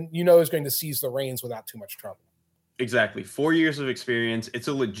is going to seize the reins without too much trouble. Exactly. 4 years of experience. It's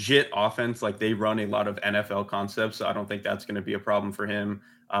a legit offense. Like they run a lot of NFL concepts. So I don't think that's going to be a problem for him.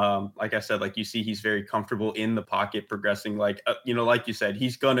 Like I said, like you see, he's very comfortable in the pocket, progressing. Like you said,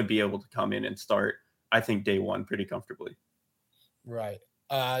 he's going to be able to come in and start, I think, day one pretty comfortably. Right.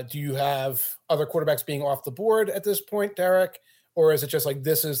 Do you have other quarterbacks being off the board at this point, Derek? Or is it just like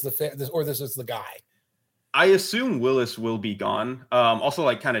this is the guy? I assume Willis will be gone. Also,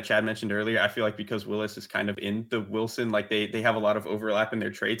 like kind of Chad mentioned earlier, I feel like because Willis is kind of in the Wilson, like they have a lot of overlap in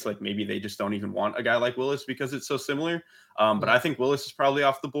their traits. Like maybe they just don't even want a guy like Willis because it's so similar. But I think Willis is probably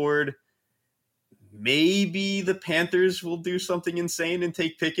off the board. Maybe the Panthers will do something insane and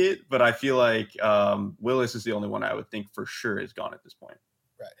take Pickett, but I feel like Willis is the only one I would think for sure is gone at this point.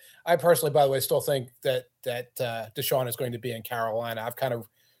 Right. I personally, by the way, still think that Deshaun is going to be in Carolina. I've kind of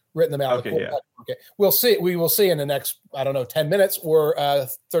written them out. Okay, yeah. Okay. We'll see. We will see in the next, 10 minutes or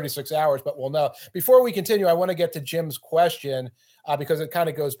 36 hours, but we'll know. Before we continue, I want to get to Jim's question because it kind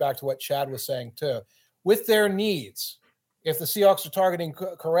of goes back to what Chad was saying too. With their needs, if the Seahawks are targeting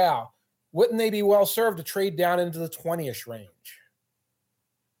Corral, wouldn't they be well served to trade down into the 20-ish range?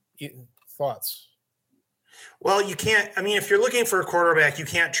 Thoughts? Well, you can't. I mean, if you're looking for a quarterback, you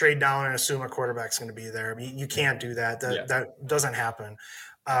can't trade down and assume a quarterback's going to be there. I mean, you can't do that. That doesn't happen.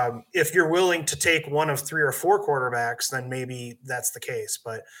 If you're willing to take one of 3 or 4 quarterbacks, then maybe that's the case.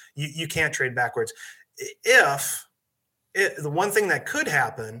 But you can't trade backwards. The one thing that could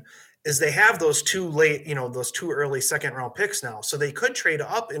happen is they have those 2 early second-round picks now, so they could trade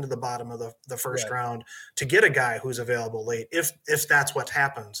up into the bottom of the first round to get a guy who's available late, if that's what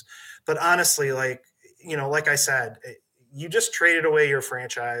happens. But honestly, like I said, you just traded away your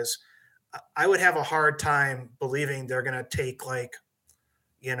franchise. I would have a hard time believing they're going to take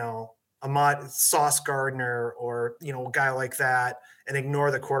Ahmad Sauce Gardner or a guy like that and ignore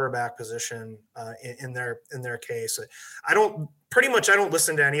the quarterback position in their case. I don't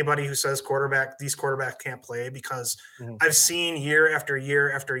listen to anybody who says these quarterbacks can't play, because I've seen year after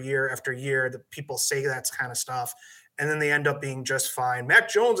year after year after year that people say that kind of stuff, and then they end up being just fine. Mac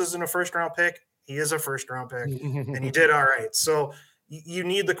Jones isn't a first-round pick. He is a first-round pick, and he did all right. So you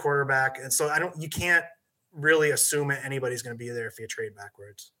need the quarterback, and so you can't really assume that anybody's going to be there if you trade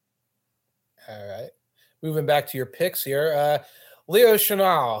backwards. All right. Moving back to your picks here. Leo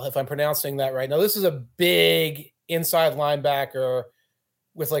Chenal, if I'm pronouncing that right. Now, this is a big inside linebacker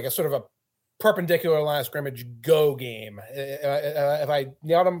with like a sort of a perpendicular line of scrimmage go game. Have I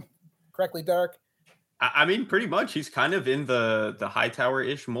nailed him correctly, Derek? I mean, pretty much. He's kind of in the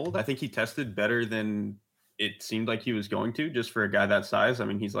Hightower-ish mold. I think he tested better than it seemed like he was going to, just for a guy that size. I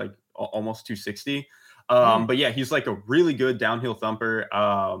mean, he's like almost 260. But yeah, he's like a really good downhill thumper.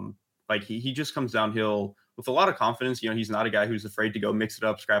 Like he just comes downhill with a lot of confidence. He's not a guy who's afraid to go mix it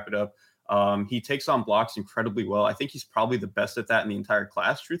up, scrap it up. He takes on blocks incredibly well. I think he's probably the best at that in the entire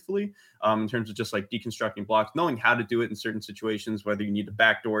class, truthfully, in terms of just like deconstructing blocks, knowing how to do it in certain situations, whether you need to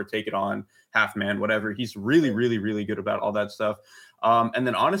backdoor, take it on, half man, whatever. He's really, really, really good about all that stuff. And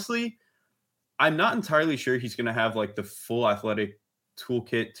then honestly, I'm not entirely sure he's going to have like the full athletic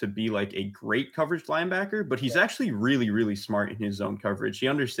toolkit to be like a great coverage linebacker, but he's actually really, really smart in his zone coverage. He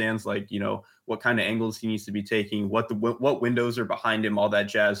understands like, what kind of angles he needs to be taking, what windows are behind him, all that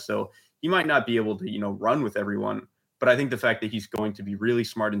jazz. So he might not be able to, run with everyone, but I think the fact that he's going to be really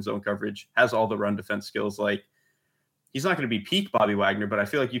smart in zone coverage, has all the run defense skills, like he's not going to be peak Bobby Wagner, but I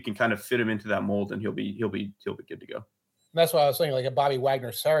feel like you can kind of fit him into that mold and he'll be good to go. And that's why I was saying like a Bobby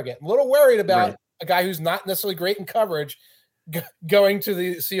Wagner surrogate. I'm a little worried about a guy who's not necessarily great in coverage going to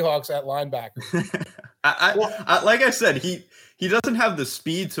the Seahawks at linebacker. Like I said, he doesn't have the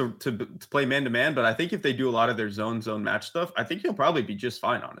speed to play man-to-man, but I think if they do a lot of their zone match stuff, I think he'll probably be just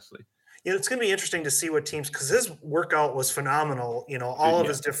fine, honestly. It's going to be interesting to see what teams, because his workout was phenomenal. All of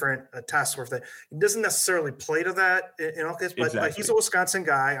his different tests were that he doesn't necessarily play to that in all cases, but he's a Wisconsin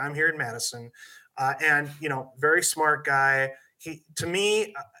guy. I'm here in Madison, and very smart guy. To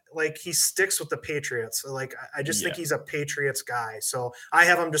me, like he sticks with the Patriots. Like I just think he's a Patriots guy. So I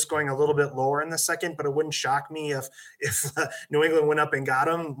have him just going a little bit lower in the second, but it wouldn't shock me if New England went up and got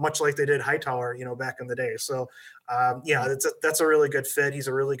him, much like they did Hightower, back in the day. So that's a really good fit. He's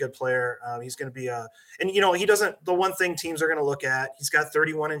a really good player. He's going to be the one thing teams are going to look at, he's got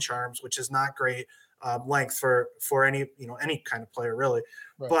 31 inch arms, which is not great length for any kind of player really.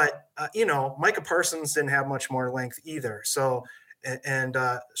 Right. But Micah Parsons didn't have much more length either. So, and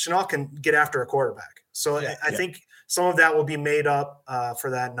Chenal can get after a quarterback. So I think some of that will be made up for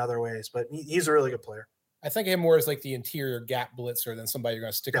that in other ways, but he's a really good player. I think of him more as like the interior gap blitzer than somebody you're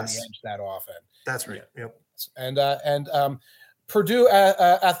going to stick on the edge that often. That's right. Yep. And Purdue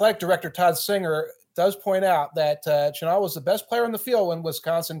athletic director Todd Singer does point out that Chenal was the best player on the field when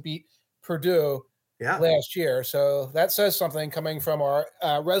Wisconsin beat Purdue last year. So that says something coming from our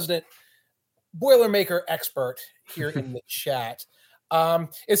resident Boilermaker expert here in the chat.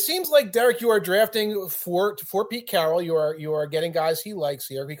 It seems like, Derek, you are drafting for Pete Carroll. You are getting guys he likes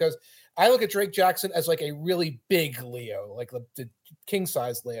here, because I look at Drake Jackson as like a really big Leo, like the king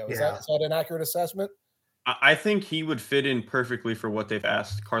size Leo. Is that an accurate assessment? I think he would fit in perfectly for what they've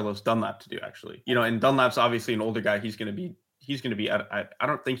asked Carlos Dunlap to do, actually. And Dunlap's obviously an older guy. He's going to be I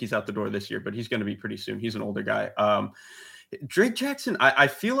don't think he's out the door this year, but he's going to be pretty soon. He's an older guy. Drake Jackson, I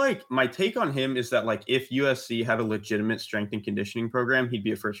feel like my take on him is that like if USC had a legitimate strength and conditioning program, he'd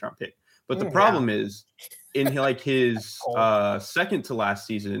be a first round pick. But the problem is in like his second to last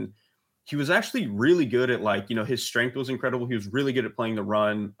season, he was actually really good at like, his strength was incredible. He was really good at playing the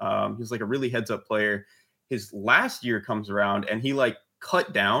run. He was like a really heads up player. His last year comes around and he like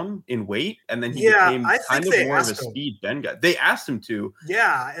cut down in weight, and then he became kind of more of a speed bend guy. They asked him to.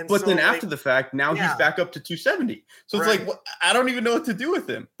 Yeah. But then after the fact, now he's back up to 270. So it's like, I don't even know what to do with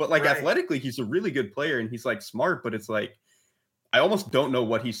him. But like athletically, he's a really good player and he's like smart, but it's like, I almost don't know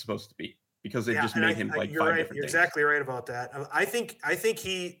what he's supposed to be because they just made him like you're 5 right. different You're things. exactly right about that. I think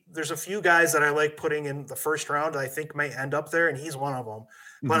there's a few guys that I like putting in the first round that I think may end up there, and he's one of them.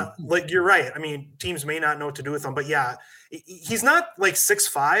 But like, you're right. I mean, teams may not know what to do with him, but yeah, he's not like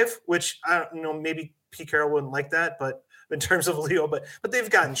 6'5", which I don't know, maybe Pete Carroll wouldn't like that, but in terms of Leo, but they've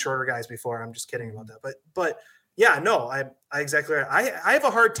gotten shorter guys before. I'm just kidding about that. But yeah, no, I exactly right. I have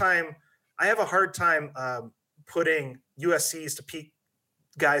a hard time putting USC's to Pete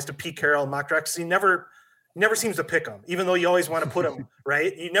guys to Pete Carroll and mock drafts. He never seems to pick them, even though you always want to put him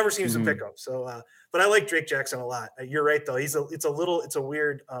right. He never seems to pick them. So, but I like Drake Jackson a lot. You're right though. It's a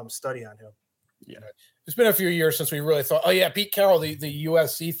weird study on him. Yeah, it's been a few years since we really thought, oh yeah, Pete Carroll, the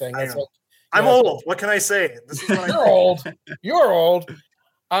USC thing. That's like, I'm old. What can I say? This is you're old. You're old.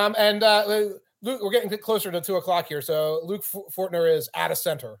 And Luke, we're getting closer to 2:00 here. So Luke Fortner is at a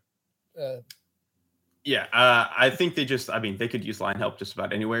center. Yeah, I think they could use line help just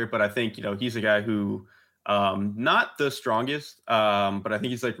about anywhere, but I think, he's a guy who, not the strongest, but I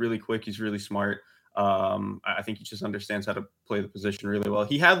think he's like really quick. He's really smart. I think he just understands how to play the position really well.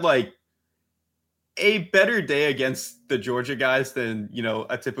 He had like a better day against the Georgia guys than,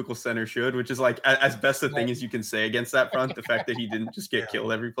 a typical center should, which is like as best a thing as you can say against that front. The fact that he didn't just get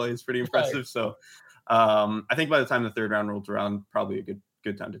killed every play is pretty impressive. Right. So I think by the time the third round rolls around, probably a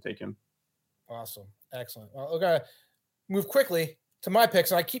good time to take him. Awesome. Excellent. Well, we're going to move quickly to my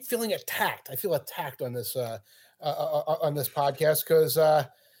picks, and I keep feeling attacked. I feel attacked on this podcast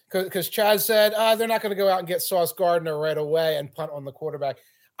because Chaz said they're not going to go out and get Sauce Gardner right away and punt on the quarterback.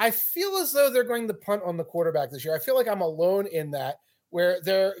 I feel as though they're going to punt on the quarterback this year. I feel like I'm alone in that, where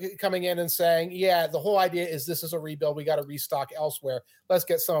they're coming in and saying, yeah, the whole idea is this is a rebuild. We got to restock elsewhere. Let's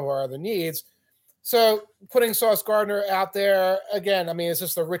get some of our other needs. So putting Sauce Gardner out there, again, I mean, is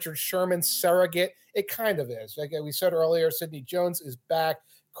this the Richard Sherman surrogate? It kind of is. Like we said earlier, Sidney Jones is back.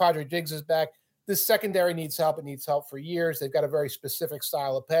 Quadri Diggs is back. This secondary needs help. It needs help for years. They've got a very specific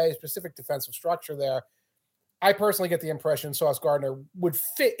style of play, specific defensive structure there. I personally get the impression Sauce Gardner would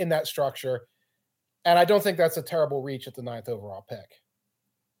fit in that structure, and I don't think that's a terrible reach at the 9th overall pick.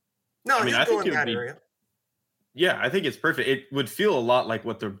 No, I mean, I think it would be. Area. Yeah, I think it's perfect. It would feel a lot like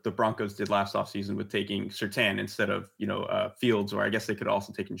what the Broncos did last offseason with taking Surtain instead of, Fields, or I guess they could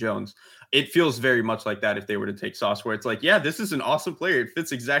also taken Jones. It feels very much like that if they were to take Sauce, where it's like, yeah, this is an awesome player. It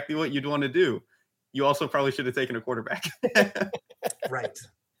fits exactly what you'd want to do. You also probably should have taken a quarterback. Right.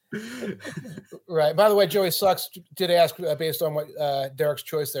 Right. By the way, Joey Sucks did ask, based on what Derek's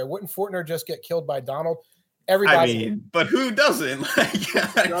choice there, wouldn't Fortner just get killed by Donald? Everybody, but who doesn't? I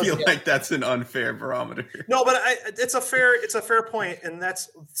feel like that's an unfair barometer. No, but it's a fair point, and that's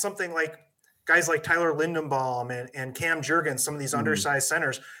something like guys like Tyler Lindenbaum and Cam Jurgens, some of these undersized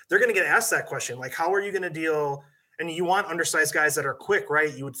centers, they're going to get asked that question, like, how are you going to deal? And you want undersized guys that are quick,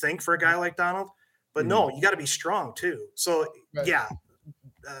 right? You would think for a guy like Donald, but no, you got to be strong too. So yeah,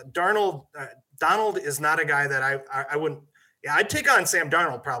 Donald is not a guy that I wouldn't. Yeah, I'd take on Sam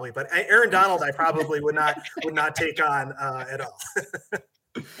Darnold probably, but Aaron Donald I probably would not take on at all.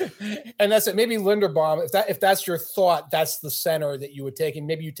 And that's it. Maybe Linderbaum, if that's your thought, that's the center that you would take, and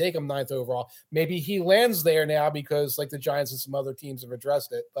maybe you take him 9th overall. Maybe he lands there now because like the Giants and some other teams have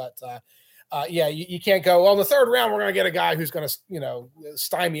addressed it. But yeah, you can't go, well, in the 3rd round we're going to get a guy who's going to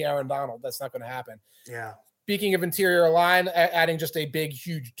stymie Aaron Donald. That's not going to happen. Yeah. Speaking of interior line, adding just a big,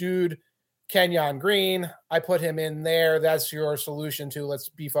 huge dude. Kenyon Green, I put him in there. That's your solution to let's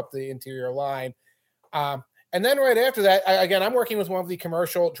beef up the interior line. And then right after that, I'm working with one of the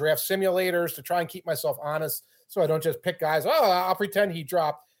commercial draft simulators to try and keep myself honest so I don't just pick guys, I'll pretend he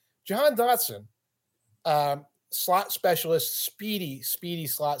dropped. Jahan Dotson, slot specialist, speedy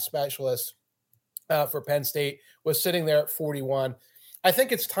slot specialist for Penn State, was sitting there at 41. I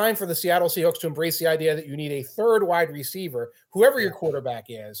think it's time for the Seattle Seahawks to embrace the idea that you need a 3rd wide receiver, whoever your quarterback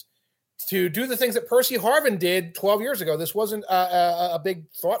is, to do the things that Percy Harvin did 12 years ago. This wasn't a big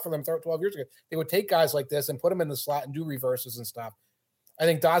thought for them 12 years ago. They would take guys like this and put them in the slot and do reverses and stuff. I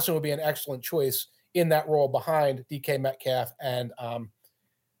think Dotson would be an excellent choice in that role behind DK Metcalf and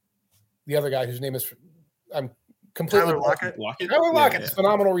the other guy whose name is I'm completely Tyler Lockett. Tyler Lockett,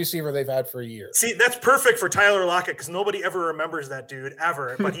 phenomenal receiver they've had for years. See, that's perfect for Tyler Lockett because nobody ever remembers that dude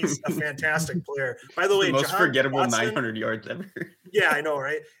ever, but he's a fantastic player. By the way, the most Jahan forgettable Dotson, 900 yards ever. Yeah, I know,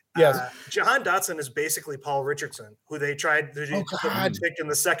 right? Yes. Jahan Dotson is basically Paul Richardson, who they tried to pick in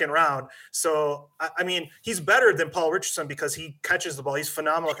the 2nd round. So, I mean, he's better than Paul Richardson because he catches the ball. He's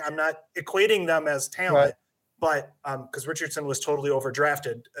phenomenal. I'm not equating them as talent, but because Richardson was totally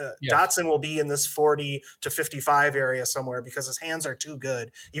overdrafted. Dotson will be in this 40 to 55 area somewhere because his hands are too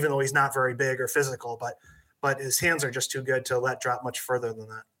good, even though he's not very big or physical. But but his hands are just too good to let drop much further than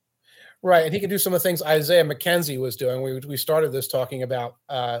that. Right, and he can do some of the things Isaiah McKenzie was doing. We started this talking about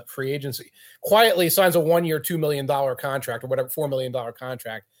free agency. Quietly signs a 1-year, $2 million contract or whatever, $4 million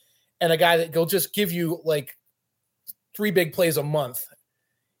contract, and a guy that will just give you like 3 big plays a month.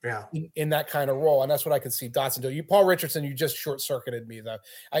 Yeah, in that kind of role, and that's what I could see Dotson do. Paul Richardson, you just short circuited me though.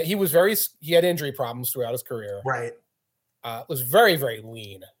 He had injury problems throughout his career. Right, was very, very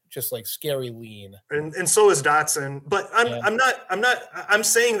lean, just like scary lean. And so is Dotson. But I'm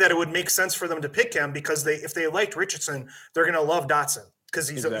saying that it would make sense for them to pick him because if they liked Richardson, they're going to love Dotson because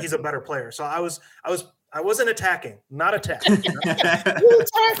he's a better player. So I wasn't attacking, not attacking.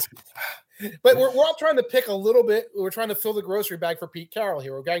 But we're all trying to pick a little bit. We're trying to fill the grocery bag for Pete Carroll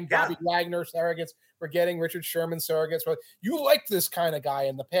here. We're getting Bobby Wagner surrogates. We're getting Richard Sherman surrogates. But you liked this kind of guy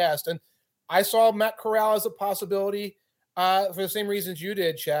in the past. And I saw Matt Corral as a possibility for the same reasons you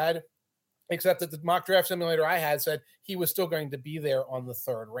did, Chad, except that the mock draft simulator I had said he was still going to be there on the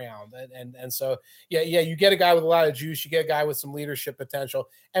 3rd round. And so, you get a guy with a lot of juice. You get a guy with some leadership potential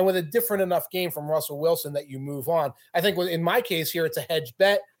and with a different enough game from Russell Wilson that you move on. I think in my case here, it's a hedge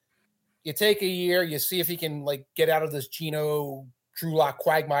bet. You take a year, you see if he can like get out of this Geno Drew Lock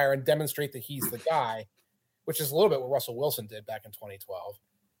quagmire and demonstrate that he's the guy, which is a little bit what Russell Wilson did back in 2012.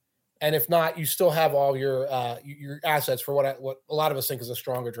 And if not, you still have all your assets for what a lot of us think is a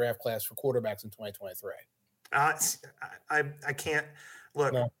stronger draft class for quarterbacks in 2023. I can't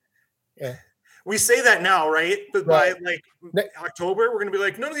look. No. Yeah. We say that now, right? But by like October, we're going to be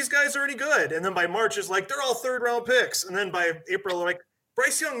like, none of these guys are any good. And then by March, it's like they're all 3rd round picks. And then by April, they're like,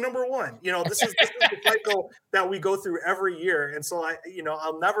 Bryce Young, number 1. This is the cycle that we go through every year. And so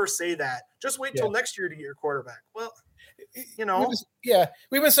I'll never say that. Just wait till next year to get your quarterback. Well,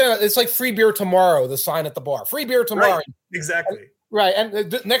 we've been saying it's like free beer tomorrow, the sign at the bar. Free beer tomorrow. Right. Exactly. Right.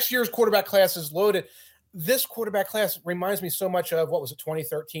 And next year's quarterback class is loaded. This quarterback class reminds me so much of,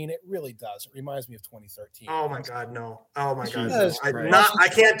 2013? It really does. It reminds me of 2013. Oh, my God, no. Oh, my God. No. I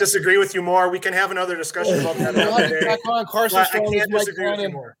can't disagree with you more. We can have another discussion about that another day. Carson Strong I can't disagree with you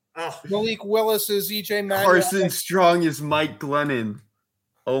more. Malik Willis is EJ Manuel. Carson Strong is Mike Glennon.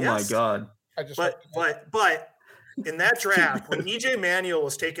 Oh, my God. But in that draft, when EJ Manuel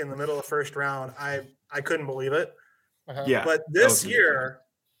was taken in the middle of the 1st round, I couldn't believe it. Uh-huh. Yeah. But this year,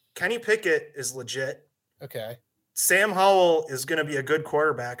 Kenny Pickett is legit. Okay. Sam Howell is going to be a good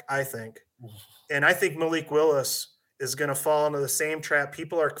quarterback, I think. And I think Malik Willis is going to fall into the same trap.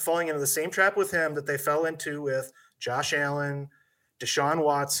 People are falling into the same trap with him that they fell into with Josh Allen, Deshaun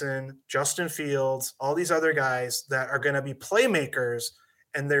Watson, Justin Fields, all these other guys that are going to be playmakers,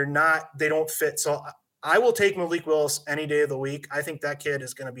 and they don't fit. So I will take Malik Willis any day of the week. I think that kid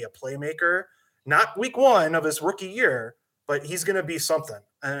is going to be a playmaker, not week 1 of his rookie year, but he's going to be something.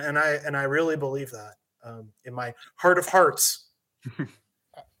 And I really believe that. In my heart of hearts.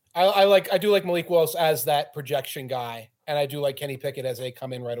 I do like Malik Willis as that projection guy, and I do like Kenny Pickett as a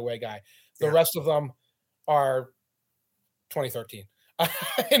come in right away guy. The rest of them are 2013,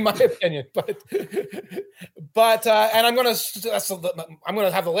 in my opinion. But and I'm gonna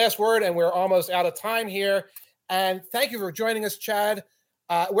have the last word, and we're almost out of time here. And thank you for joining us, Chad.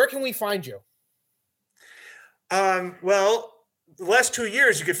 Where can we find you? Well, the last 2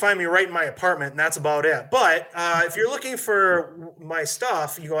 years, you could find me right in my apartment, and that's about it. But if you're looking for my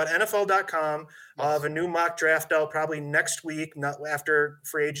stuff, you go on NFL.com. I'll have a new mock draft out probably next week, not after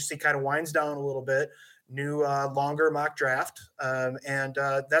free agency kind of winds down a little bit. New, longer mock draft. And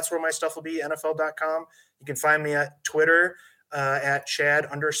that's where my stuff will be, NFL.com. You can find me at Twitter at Chad_REUTER.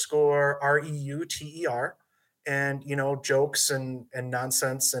 And, jokes and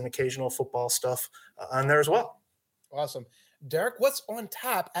nonsense and occasional football stuff on there as well. Awesome. Derek, what's on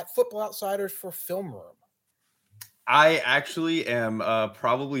tap at Football Outsiders for Film Room? I actually am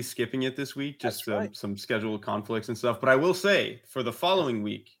probably skipping it this week, just some scheduled conflicts and stuff. But I will say for the following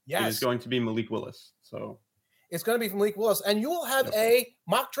week, it is going to be Malik Willis. So it's going to be Malik Willis, and you will have a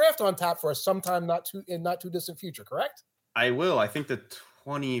mock draft on tap for us sometime not too distant future, correct? I will. I think the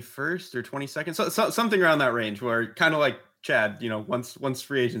 21st or 22nd, so something around that range, where kind of like Chad, once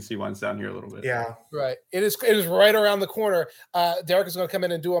free agency winds down here a little bit. Yeah, right. It is right around the corner. Derek is going to come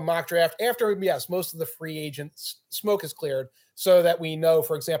in and do a mock draft after, most of the free agents smoke is cleared, so that we know,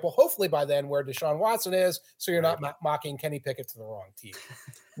 for example, hopefully by then where Deshaun Watson is, so you're not mocking Kenny Pickett to the wrong team.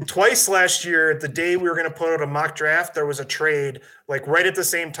 Twice last year, the day we were going to put out a mock draft, there was a trade, like right at the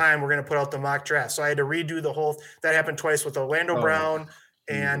same time we're going to put out the mock draft. So I had to redo the whole. That happened twice with Orlando Brown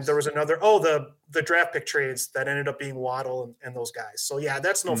And Yes. there was another, the draft pick trades that ended up being Waddle and those guys. So yeah,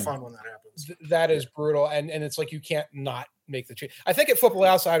 that's no fun when that happens. That is brutal. And it's like, you can't not make the trade. I think at Football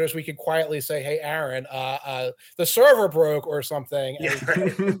Outsiders, we could quietly say, hey, Aaron, the server broke or something. Yeah,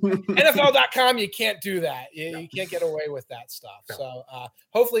 right. NFL.com, you can't do that. You can't get away with that stuff. No. So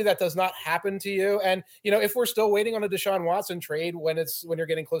hopefully that does not happen to you. And, if we're still waiting on a Deshaun Watson trade when you're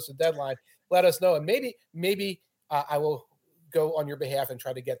getting close to deadline, let us know. And maybe I will go on your behalf and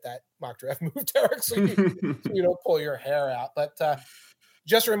try to get that mock draft moved, Derek, so you don't pull your hair out. But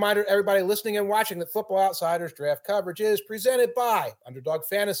just a reminder to everybody listening and watching that Football Outsiders draft coverage is presented by Underdog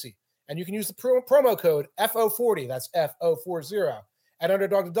Fantasy. And you can use the promo code FO40, that's FO40, at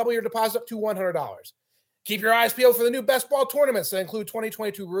Underdog to double your deposit up to $100. Keep your eyes peeled for the new best ball tournaments that include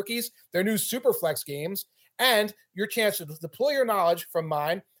 2022 rookies, their new Superflex games, and your chance to deploy your knowledge from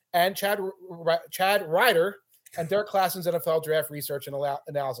mine and Chad Ryder and Derek Klassen's NFL draft research and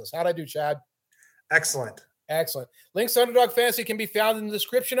analysis. How'd I do, Chad? Excellent. Links to Underdog Fantasy can be found in the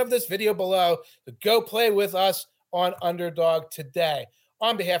description of this video below. So go play with us on Underdog today.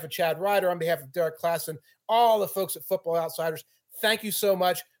 On behalf of Chad Ryder, on behalf of Derek Klassen, all the folks at Football Outsiders, thank you so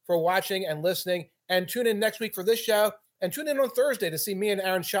much for watching and listening. And tune in next week for this show. And tune in on Thursday to see me and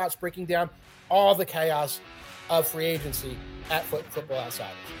Aaron Schatz breaking down all the chaos of free agency at Football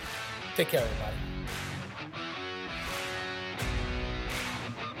Outsiders. Take care, everybody.